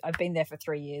I've been there for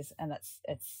 3 years, and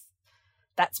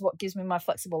that's what gives me my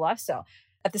flexible lifestyle.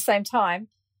 At the same time,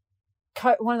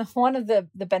 one of the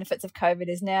benefits of COVID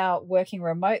is now working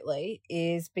remotely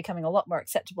is becoming a lot more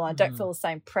acceptable. I don't feel the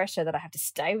same pressure that I have to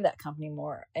stay with that company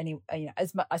more.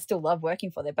 I still love working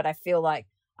for them, but I feel like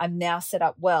I'm now set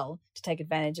up well to take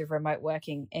advantage of remote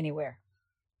working anywhere.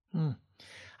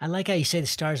 I like how you say the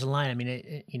stars align. I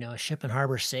mean, a ship and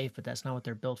harbor is safe, but that's not what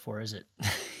they're built for, is it?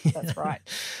 That's right.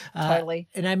 Totally.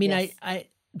 And I mean, yes. I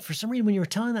for some reason, when you were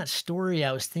telling that story,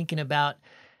 I was thinking about,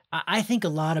 I think a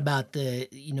lot about the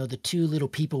two little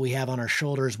people we have on our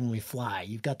shoulders when we fly.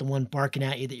 You've got the one barking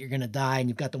at you that you're going to die, and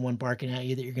you've got the one barking at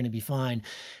you that you're going to be fine.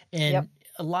 And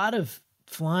a lot of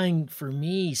flying for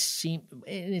me and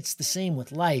it's the same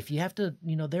with life. You have to,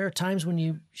 there are times when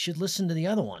you should listen to the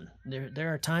other one.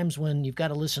 There are times when you've got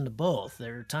to listen to both.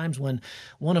 There are times when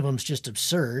one of them's just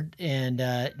absurd, and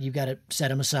you've got to set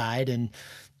them aside and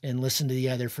listen to the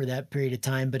other for that period of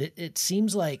time. But it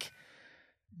seems like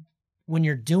when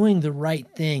you're doing the right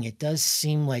thing, it does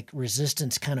seem like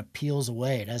resistance kind of peels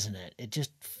away, doesn't it? It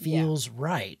just feels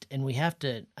right. And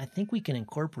I think we can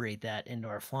incorporate that into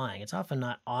our flying. It's often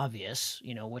not obvious,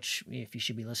 which, if you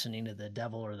should be listening to the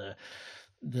devil or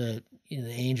the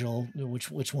angel,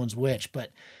 which one's which,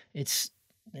 but it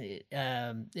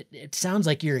sounds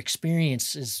like your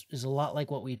experience is a lot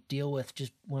like what we deal with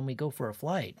just when we go for a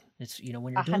flight. It's,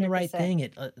 when you're doing the right 100%. thing,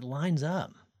 it lines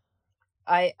up.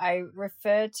 I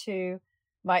refer to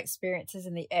my experiences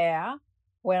in the air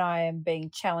when I am being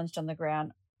challenged on the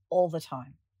ground all the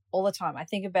time. All the time. I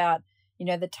think about,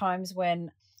 the times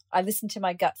when I listen to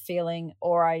my gut feeling,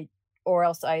 or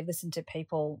else I listen to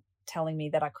people telling me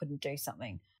that I couldn't do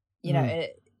something.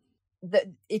 This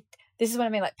is what I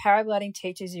mean. Like, paragliding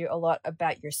teaches you a lot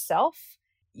about yourself.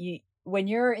 When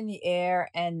you're in the air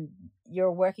and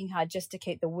you're working hard just to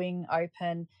keep the wing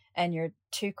open, and you're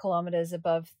 2 kilometers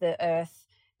above the earth,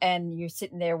 and you're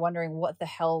sitting there wondering what the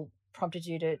hell prompted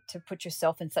you to put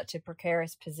yourself in such a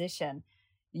precarious position,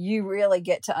 you really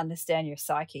get to understand your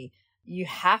psyche. You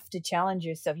have to challenge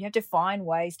yourself. You have to find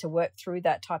ways to work through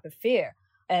that type of fear.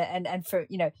 And for,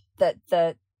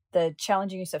 the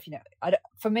challenging yourself,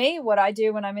 for me, what I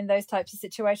do when I'm in those types of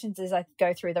situations is I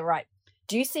go through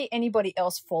do you see anybody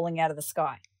else falling out of the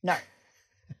sky? No.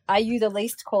 Are you the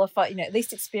least qualified,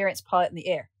 least experienced pilot in the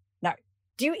air? No.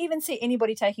 Do you even see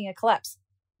anybody taking a collapse?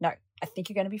 No. I think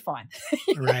you're going to be fine.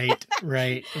 Right.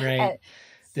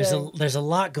 There's a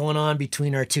lot going on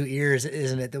between our two ears,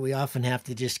 isn't it, that we often have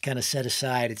to just kind of set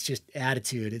aside. It's just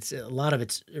attitude. It's a lot of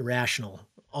it's irrational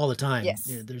all the time. Yes.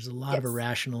 There's a lot of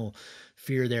irrational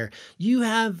fear there. You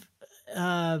have,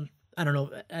 I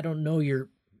don't know your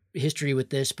history with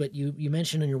this, but you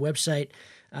mentioned on your website,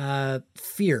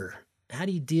 fear. How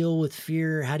do you deal with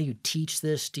fear? How do you teach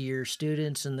this to your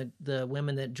students and the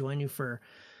women that join you for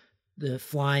the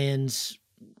fly-ins?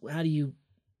 What do you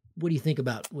think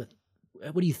about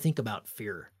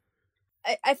fear?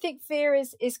 I think fear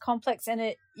is complex,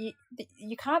 and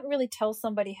you can't really tell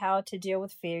somebody how to deal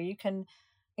with fear. You can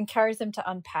encourage them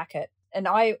to unpack it. And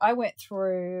I went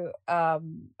through a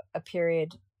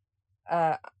period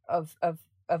of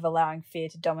allowing fear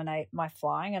to dominate my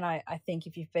flying. And I think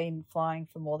if you've been flying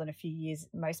for more than a few years,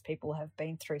 most people have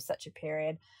been through such a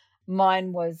period.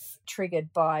 Mine was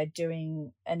triggered by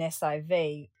doing an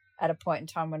SIV at a point in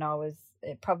time when I was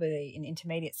probably in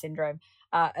intermediate syndrome.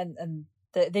 And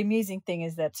the amusing thing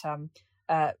is that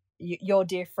your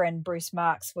dear friend Bruce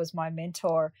Marks was my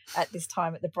mentor at this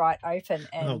time at the Bright Open,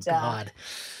 and oh God,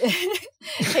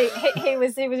 he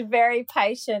was very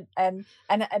patient and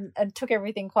took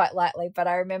everything quite lightly. But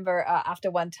I remember after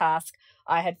one task,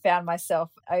 I had found myself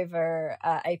over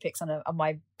Apex on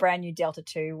my brand new Delta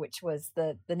 2, which was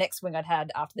the next wing I'd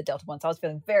had after the Delta 1. So I was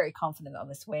feeling very confident on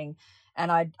this wing,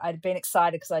 and I'd been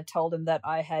excited because I told him that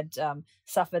I had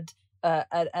suffered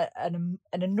an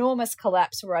enormous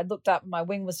collapse where I looked up and my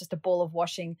wing was just a ball of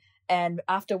washing. And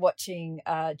after watching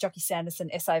Jockey Sanderson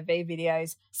SIV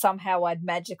videos, somehow I'd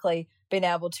magically been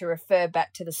able to refer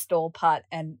back to the stall part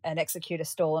and execute a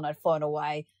stall, and I'd flown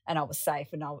away and I was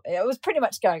safe. And I was pretty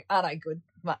much going, aren't I good,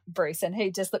 Bruce? And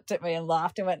he just looked at me and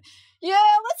laughed and went, yeah,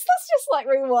 let's just like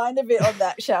rewind a bit on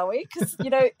that, shall we? Because,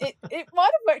 it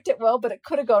might have worked out well, but it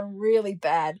could have gone really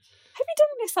bad. Have you done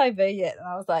an SIV yet? And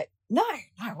I was like, no,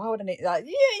 why would I need that?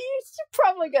 Yeah, you should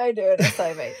probably go do an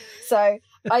SIV. So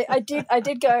I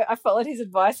did go, I followed his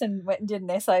advice and went and did an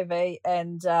SIV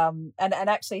and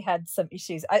actually had some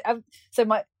issues.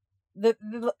 The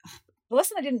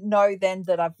lesson I didn't know then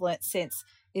that I've learnt since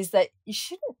is that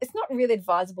it's not really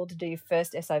advisable to do your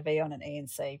first SIV on an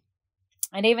E&C.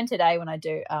 And even today when I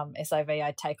do SIV,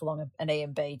 I take along an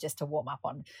E&B just to warm up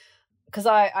on, because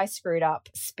I screwed up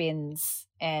spins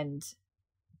and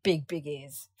big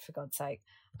ears, for God's sake,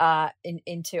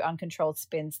 into uncontrolled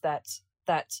spins that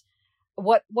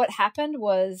what happened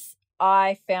was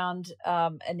I found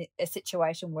a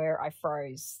situation where I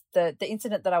froze. The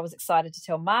incident that I was excited to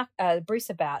tell Bruce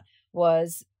about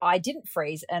was I didn't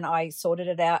freeze, and I sorted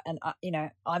it out, and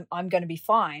I'm going to be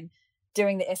fine.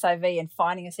 Doing the SIV and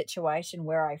finding a situation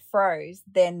where I froze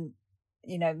then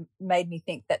made me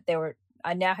think that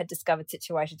I now had discovered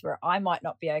situations where I might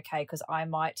not be okay because I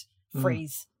might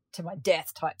freeze to my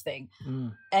death type thing.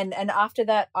 And after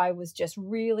that, I was just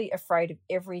really afraid of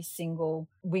every single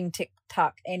wing tick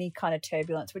tuck, any kind of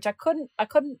turbulence, which I couldn't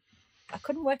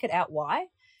work it out why.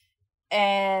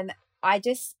 And I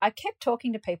kept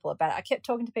talking to people about it. I kept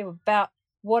talking to people about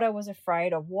what I was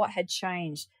afraid of, what had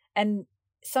changed. And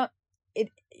so it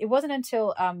wasn't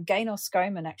until Gaynor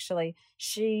Skoman, actually,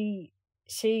 she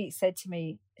said to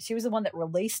me, she was the one that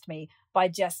released me by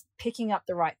just picking up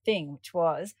the right thing, which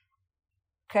was,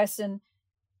 Kirsten,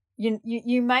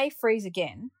 you may freeze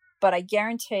again, but I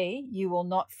guarantee you will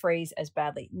not freeze as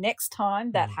badly. Next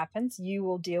time that happens, you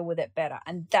will deal with it better.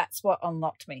 And that's what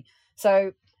unlocked me.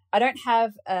 So I don't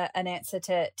have an answer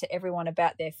to everyone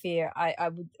about their fear.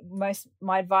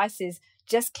 My advice is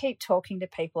just keep talking to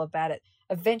people about it.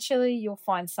 Eventually you'll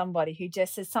find somebody who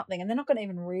just says something and they're not going to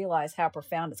even realize how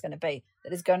profound it's going to be,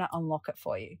 that is going to unlock it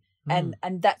for you. And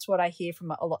that's what I hear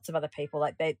from lots of other people.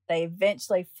 Like they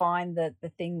eventually find the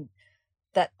thing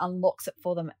that unlocks it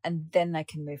for them, and then they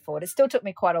can move forward. It still took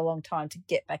me quite a long time to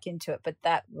get back into it, but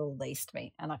that released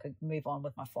me and I could move on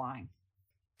with my flying.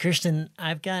 Kirsten,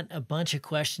 I've got a bunch of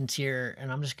questions here,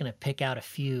 and I'm just going to pick out a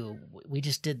few. We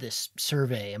just did this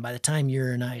survey, and by the time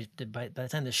by the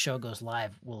time this show goes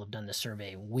live, we'll have done this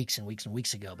survey weeks and weeks and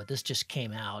weeks ago, but this just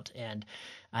came out, and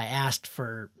I asked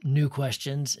for new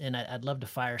questions, and I'd love to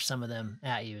fire some of them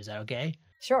at you. Is that okay?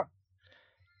 Sure.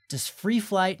 Does free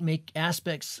flight make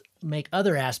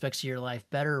other aspects of your life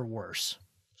better or worse?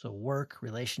 So work,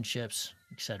 relationships,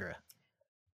 etc.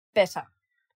 Better.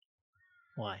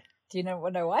 Why? Do you know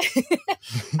why?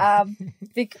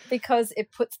 Because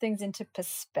it puts things into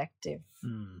perspective.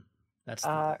 That's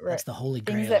the holy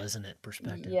grail, isn't it?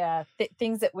 Perspective. Yeah.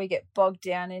 Things that we get bogged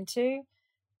down into,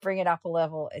 bring it up a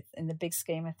level. It's, in the big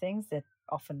scheme of things, they're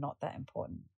often not that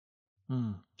important.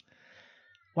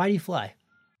 Why do you fly?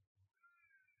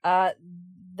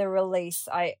 The release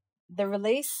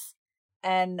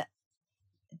and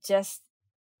just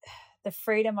the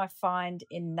freedom I find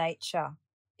in nature.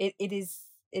 It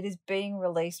is being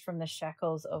released from the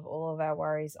shackles of all of our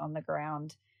worries on the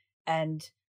ground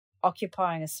and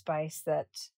occupying a space that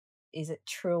is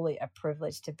truly a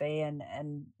privilege to be in.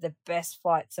 And the best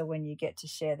flights are when you get to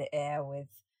share the air with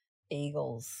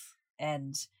eagles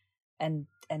and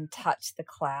touch the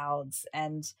clouds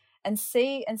and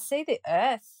see the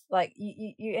earth. Like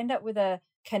you end up with a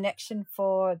connection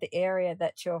for the area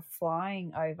that you're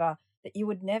flying over that you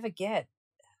would never get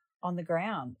on the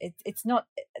ground. It's not,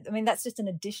 I mean, that's just an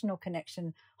additional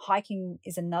connection. Hiking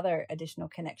is another additional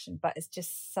connection, but it's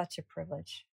just such a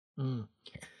privilege.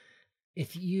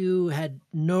 If you had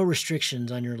no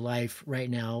restrictions on your life right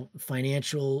now,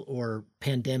 financial or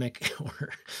pandemic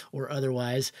or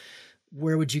otherwise,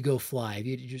 where would you go fly?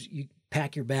 If you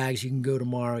pack your bags, you can go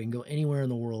tomorrow, you can go anywhere in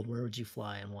the world, where would you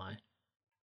fly and why?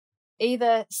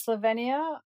 Either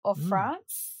Slovenia or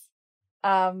France.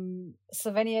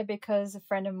 Slovenia, because a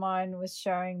friend of mine was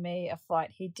showing me a flight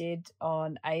he did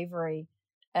on Avery,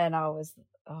 and I was,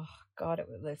 oh God, it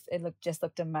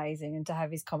looked amazing. And to have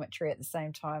his commentary at the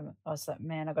same time, I was like,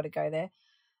 man, I got to go there.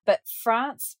 But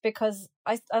France, because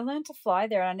I learned to fly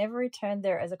there and I never returned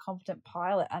there as a competent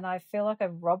pilot, and I feel like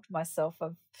I've robbed myself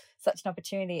of such an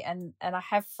opportunity. And I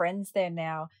have friends there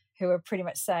now who are pretty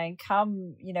much saying,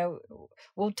 come,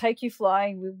 we'll take you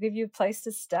flying, we'll give you a place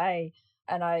to stay.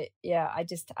 And I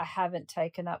haven't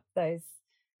taken up those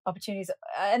opportunities.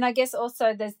 And I guess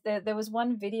also there was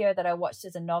one video that I watched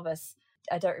as a novice.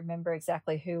 I don't remember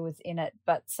exactly who was in it,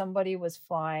 but somebody was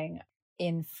flying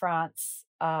in France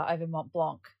over Mont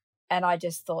Blanc. And I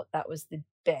just thought that was the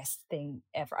best thing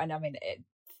ever. And I mean,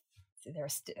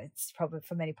 it's probably,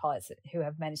 for many pilots who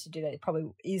have managed to do that, it probably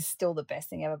is still the best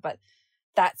thing ever. But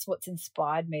that's what's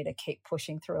inspired me to keep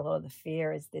pushing through a lot of the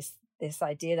fear, is this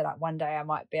idea that one day I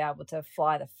might be able to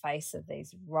fly the face of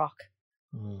these rock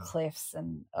cliffs.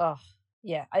 And I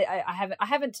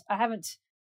haven't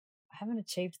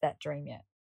achieved that dream yet.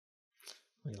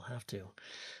 Well, you'll have to.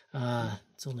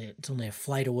 It's only a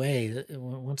flight away.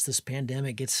 Once this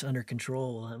pandemic gets under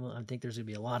control, I think there's going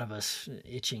to be a lot of us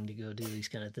itching to go do these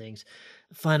kind of things.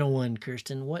 Final one,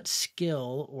 Kirsten, what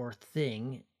skill or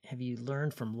thing have you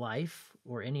learned from life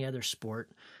or any other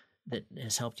sport that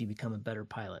has helped you become a better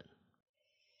pilot?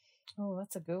 Oh,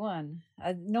 that's a good one.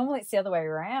 Normally it's the other way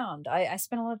around. I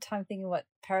spend a lot of time thinking what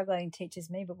paragliding teaches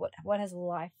me, but what has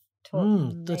life taught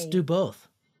me? Let's do both.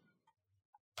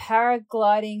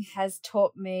 Paragliding has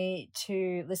taught me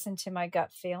to listen to my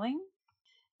gut feeling.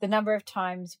 The number of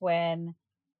times when,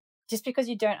 just because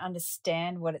you don't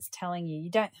understand what it's telling you, you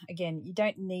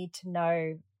don't need to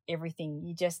know everything.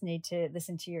 You just need to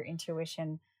listen to your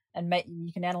intuition, and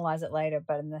you can analyze it later,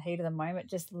 but in the heat of the moment,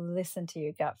 just listen to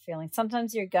your gut feeling.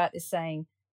 Sometimes your gut is saying,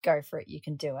 go for it, you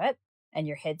can do it. And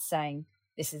your head's saying,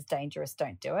 this is dangerous,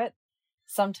 don't do it.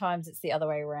 Sometimes it's the other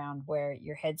way around, where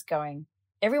your head's going,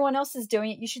 everyone else is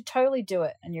doing it, you should totally do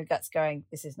it. And your gut's going,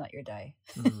 this is not your day.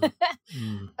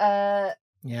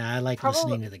 Yeah, I like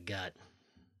listening to the gut.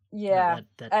 Yeah.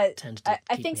 That tends to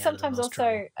I think sometimes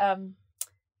also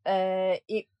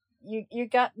your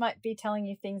gut might be telling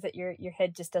you things that your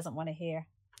head just doesn't want to hear.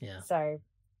 Yeah. So,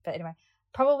 but anyway,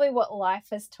 probably what life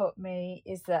has taught me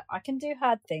is that I can do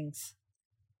hard things.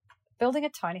 Building a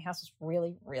tiny house was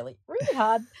really, really, really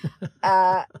hard.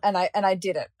 And I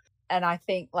did it. And I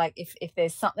think like if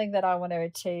there's something that I want to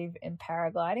achieve in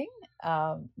paragliding,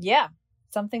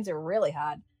 some things are really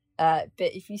hard. But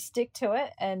if you stick to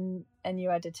it and you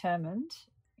are determined,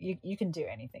 you can do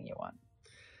anything you want.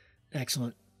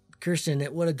 Excellent. Kirsten,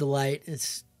 what a delight.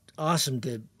 It's awesome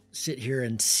to sit here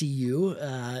and see you.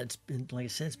 It's been, like I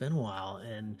said, it's been a while,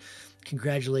 and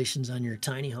congratulations on your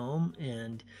tiny home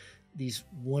and these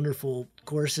wonderful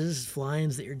courses,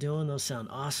 fly-ins that you're doing. Those sound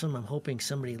awesome. I'm hoping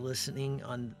somebody listening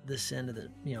on this end of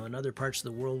the, in other parts of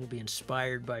the world will be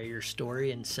inspired by your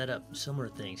story and set up similar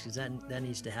things, because that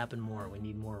needs to happen more. We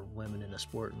need more women in the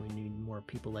sport, and we need more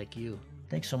people like you.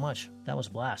 Thanks so much. That was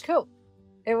a blast. Cool.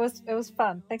 It was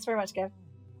fun. Thanks very much, Gav.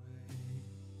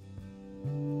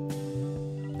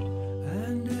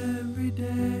 And every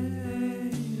day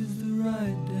is the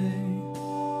right day.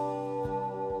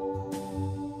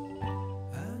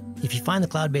 If you find the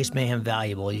Cloud-Based Mayhem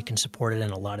valuable, you can support it in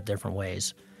a lot of different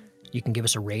ways. You can give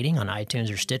us a rating on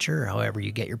iTunes or Stitcher, or however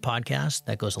you get your podcast.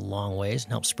 That goes a long ways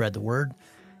and helps spread the word.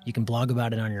 You can blog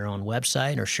about it on your own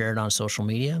website or share it on social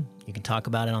media. You can talk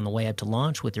about it on the way up to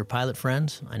launch with your pilot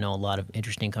friends. I know a lot of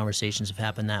interesting conversations have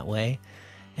happened that way.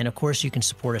 And of course, you can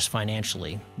support us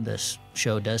financially. This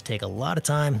show does take a lot of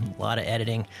time, a lot of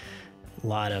editing, a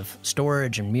lot of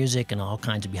storage and music and all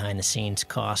kinds of behind the scenes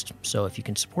cost. So if you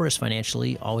can support us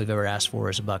financially, all we've ever asked for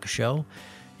is $1 a show.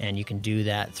 And you can do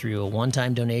that through a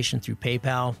one-time donation through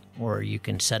PayPal, or you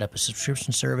can set up a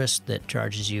subscription service that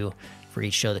charges you for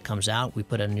each show that comes out. We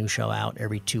put a new show out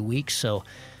every 2 weeks. So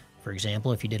for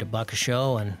example, if you did $1 a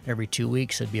show and every 2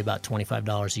 weeks, it'd be about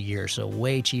 $25 a year. So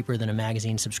way cheaper than a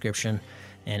magazine subscription.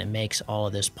 And it makes all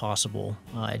of this possible.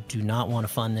 I do not want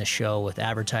to fund this show with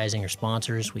advertising or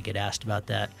sponsors. We get asked about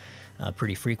that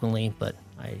pretty frequently, but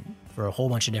for a whole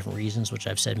bunch of different reasons, which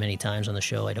I've said many times on the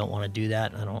show, I don't want to do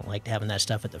that. I don't like having that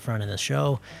stuff at the front of the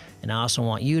show. And I also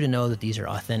want you to know that these are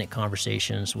authentic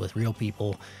conversations with real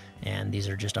people, and these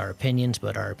are just our opinions,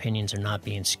 but our opinions are not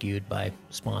being skewed by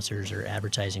sponsors or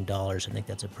advertising dollars. I think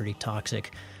that's a pretty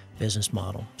toxic business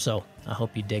model. So I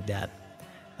hope you dig that.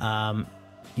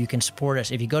 You can support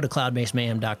us. If you go to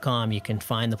cloudbasedmayhem.com, you can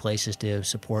find the places to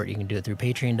support. You can do it through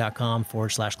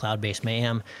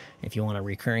patreon.com/cloudbasedmayhem. If you want a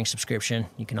recurring subscription,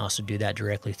 you can also do that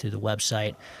directly through the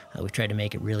website. We've tried to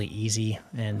make it really easy,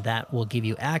 and that will give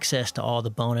you access to all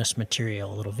the bonus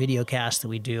material, little video casts that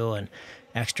we do and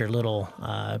extra little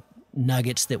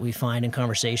nuggets that we find in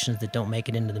conversations that don't make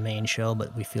it into the main show,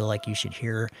 but we feel like you should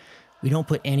hear. We don't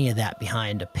put any of that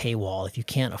behind a paywall. If you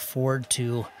can't afford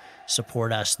to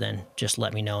support us, then just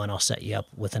let me know and I'll set you up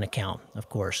with an account. Of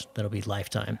course, that'll be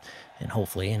lifetime, and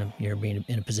hopefully you're being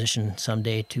in a position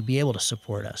someday to be able to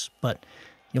support us. But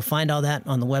you'll find all that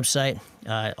on the website.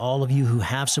 All of you who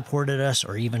have supported us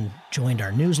or even joined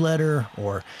our newsletter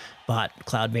or bought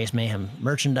Cloud-Based Mayhem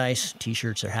merchandise,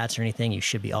 t-shirts or hats or anything, you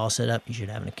should be all set up. You should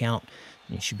have an account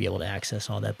and you should be able to access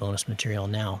all that bonus material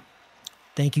now.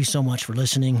 Thank you so much for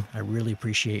listening. I really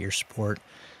appreciate your support,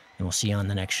 and we'll see you on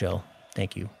the next show.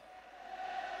 Thank you.